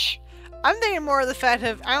revenge. I'm thinking more of the fact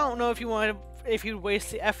of I don't know if you'd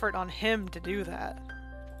waste the effort on him to do that.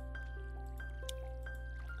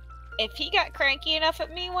 If he got cranky enough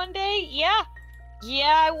at me one day, yeah.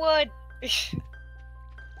 Yeah, I would.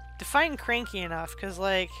 Define cranky enough, because,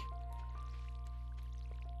 like,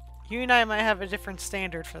 you and I might have a different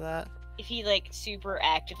standard for that. If he, like, super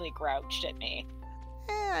actively grouched at me.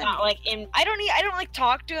 I Not like I don't like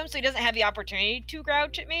talk to him, so he doesn't have the opportunity to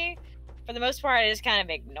grouch at me. For the most part, I just kind of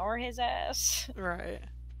ignore his ass. Right.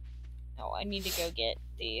 Oh, I need to go get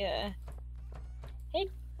the Hey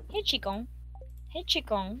Chico. Hey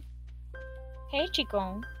Chico. Hey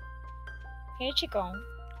Chico. Hey Chico.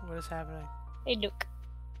 What is happening? Hey Duke.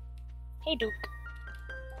 Hey Duke.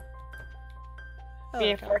 Oh, We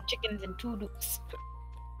have okay. 4 chickens and 2 dukes.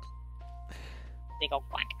 They go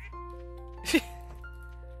quack.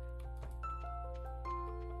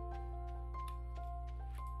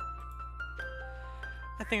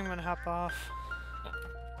 I think I'm gonna hop off.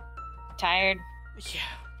 Tired? Yeah.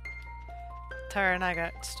 Tara and I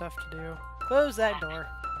got stuff to do. Close that door.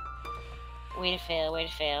 Way to fail, way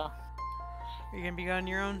to fail. Are you gonna be on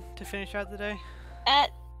your own to finish out the day?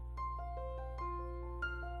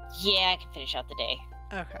 Yeah, I can finish out the day.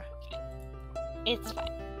 Okay. It's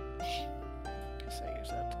fine. Guess I use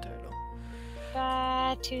that to title.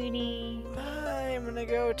 Bye, Toonie. Bye, I'm gonna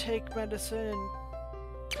go take medicine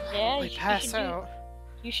and Yeah, probably pass out.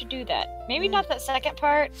 You should do that. Maybe not that second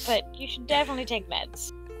part, but you should definitely take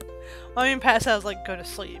meds. Well, I mean, pass out is like go to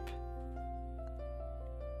sleep.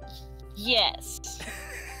 Yes.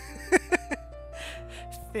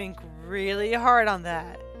 Think really hard on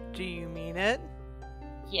that. Do you mean it?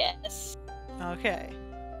 Yes. Okay.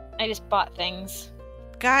 I just bought things.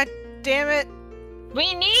 God damn it!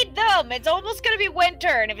 We need them! It's almost gonna be winter,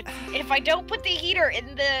 and if I don't put the heater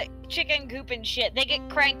in the chicken coop and shit, they get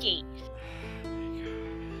cranky.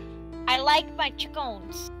 I like my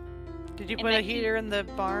chickens. Did you put a heater in the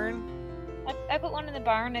barn? I put one in the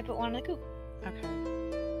barn, I put one in the coop. Okay.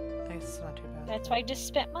 I guess it's not too bad. That's why I just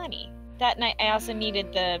spent money. That night I also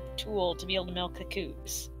needed the tool to be able to milk the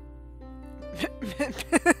coos.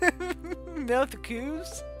 Milk the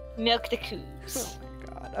coos? Milk the coos. Oh my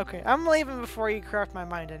god. Okay, I'm leaving before you corrupt my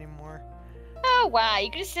mind anymore. Oh wow,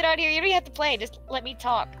 you can just sit out here, you don't even have to play, just let me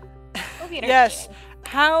talk. Yes!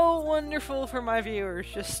 How wonderful for my viewers.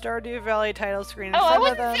 Just Stardew Valley title screen in front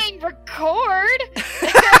of them. I wasn't saying record!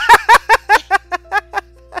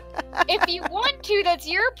 If you want to, that's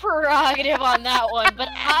your prerogative on that one, but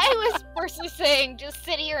I was personally saying just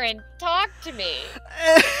sit here and talk to me.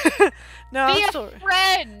 No, Be a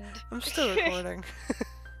friend! I'm still recording.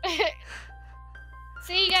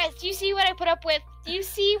 See, guys, do you see what I put up with? Do you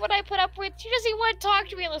see what I put up with? She doesn't even want to talk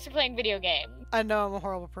to me unless we're playing video games. I know I'm a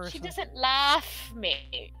horrible person. She doesn't laugh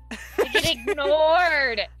me. I get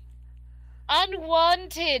ignored.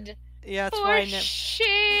 Unwanted. Yeah, that's For why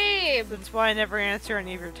shame. that's why I never answer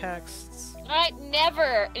any of your texts. I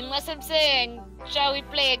never, unless I'm saying, shall we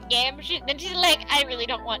play a game? Then she's like, I really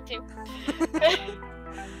don't want to.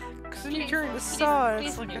 Because then you turn to saw, and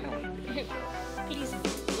it's like, please.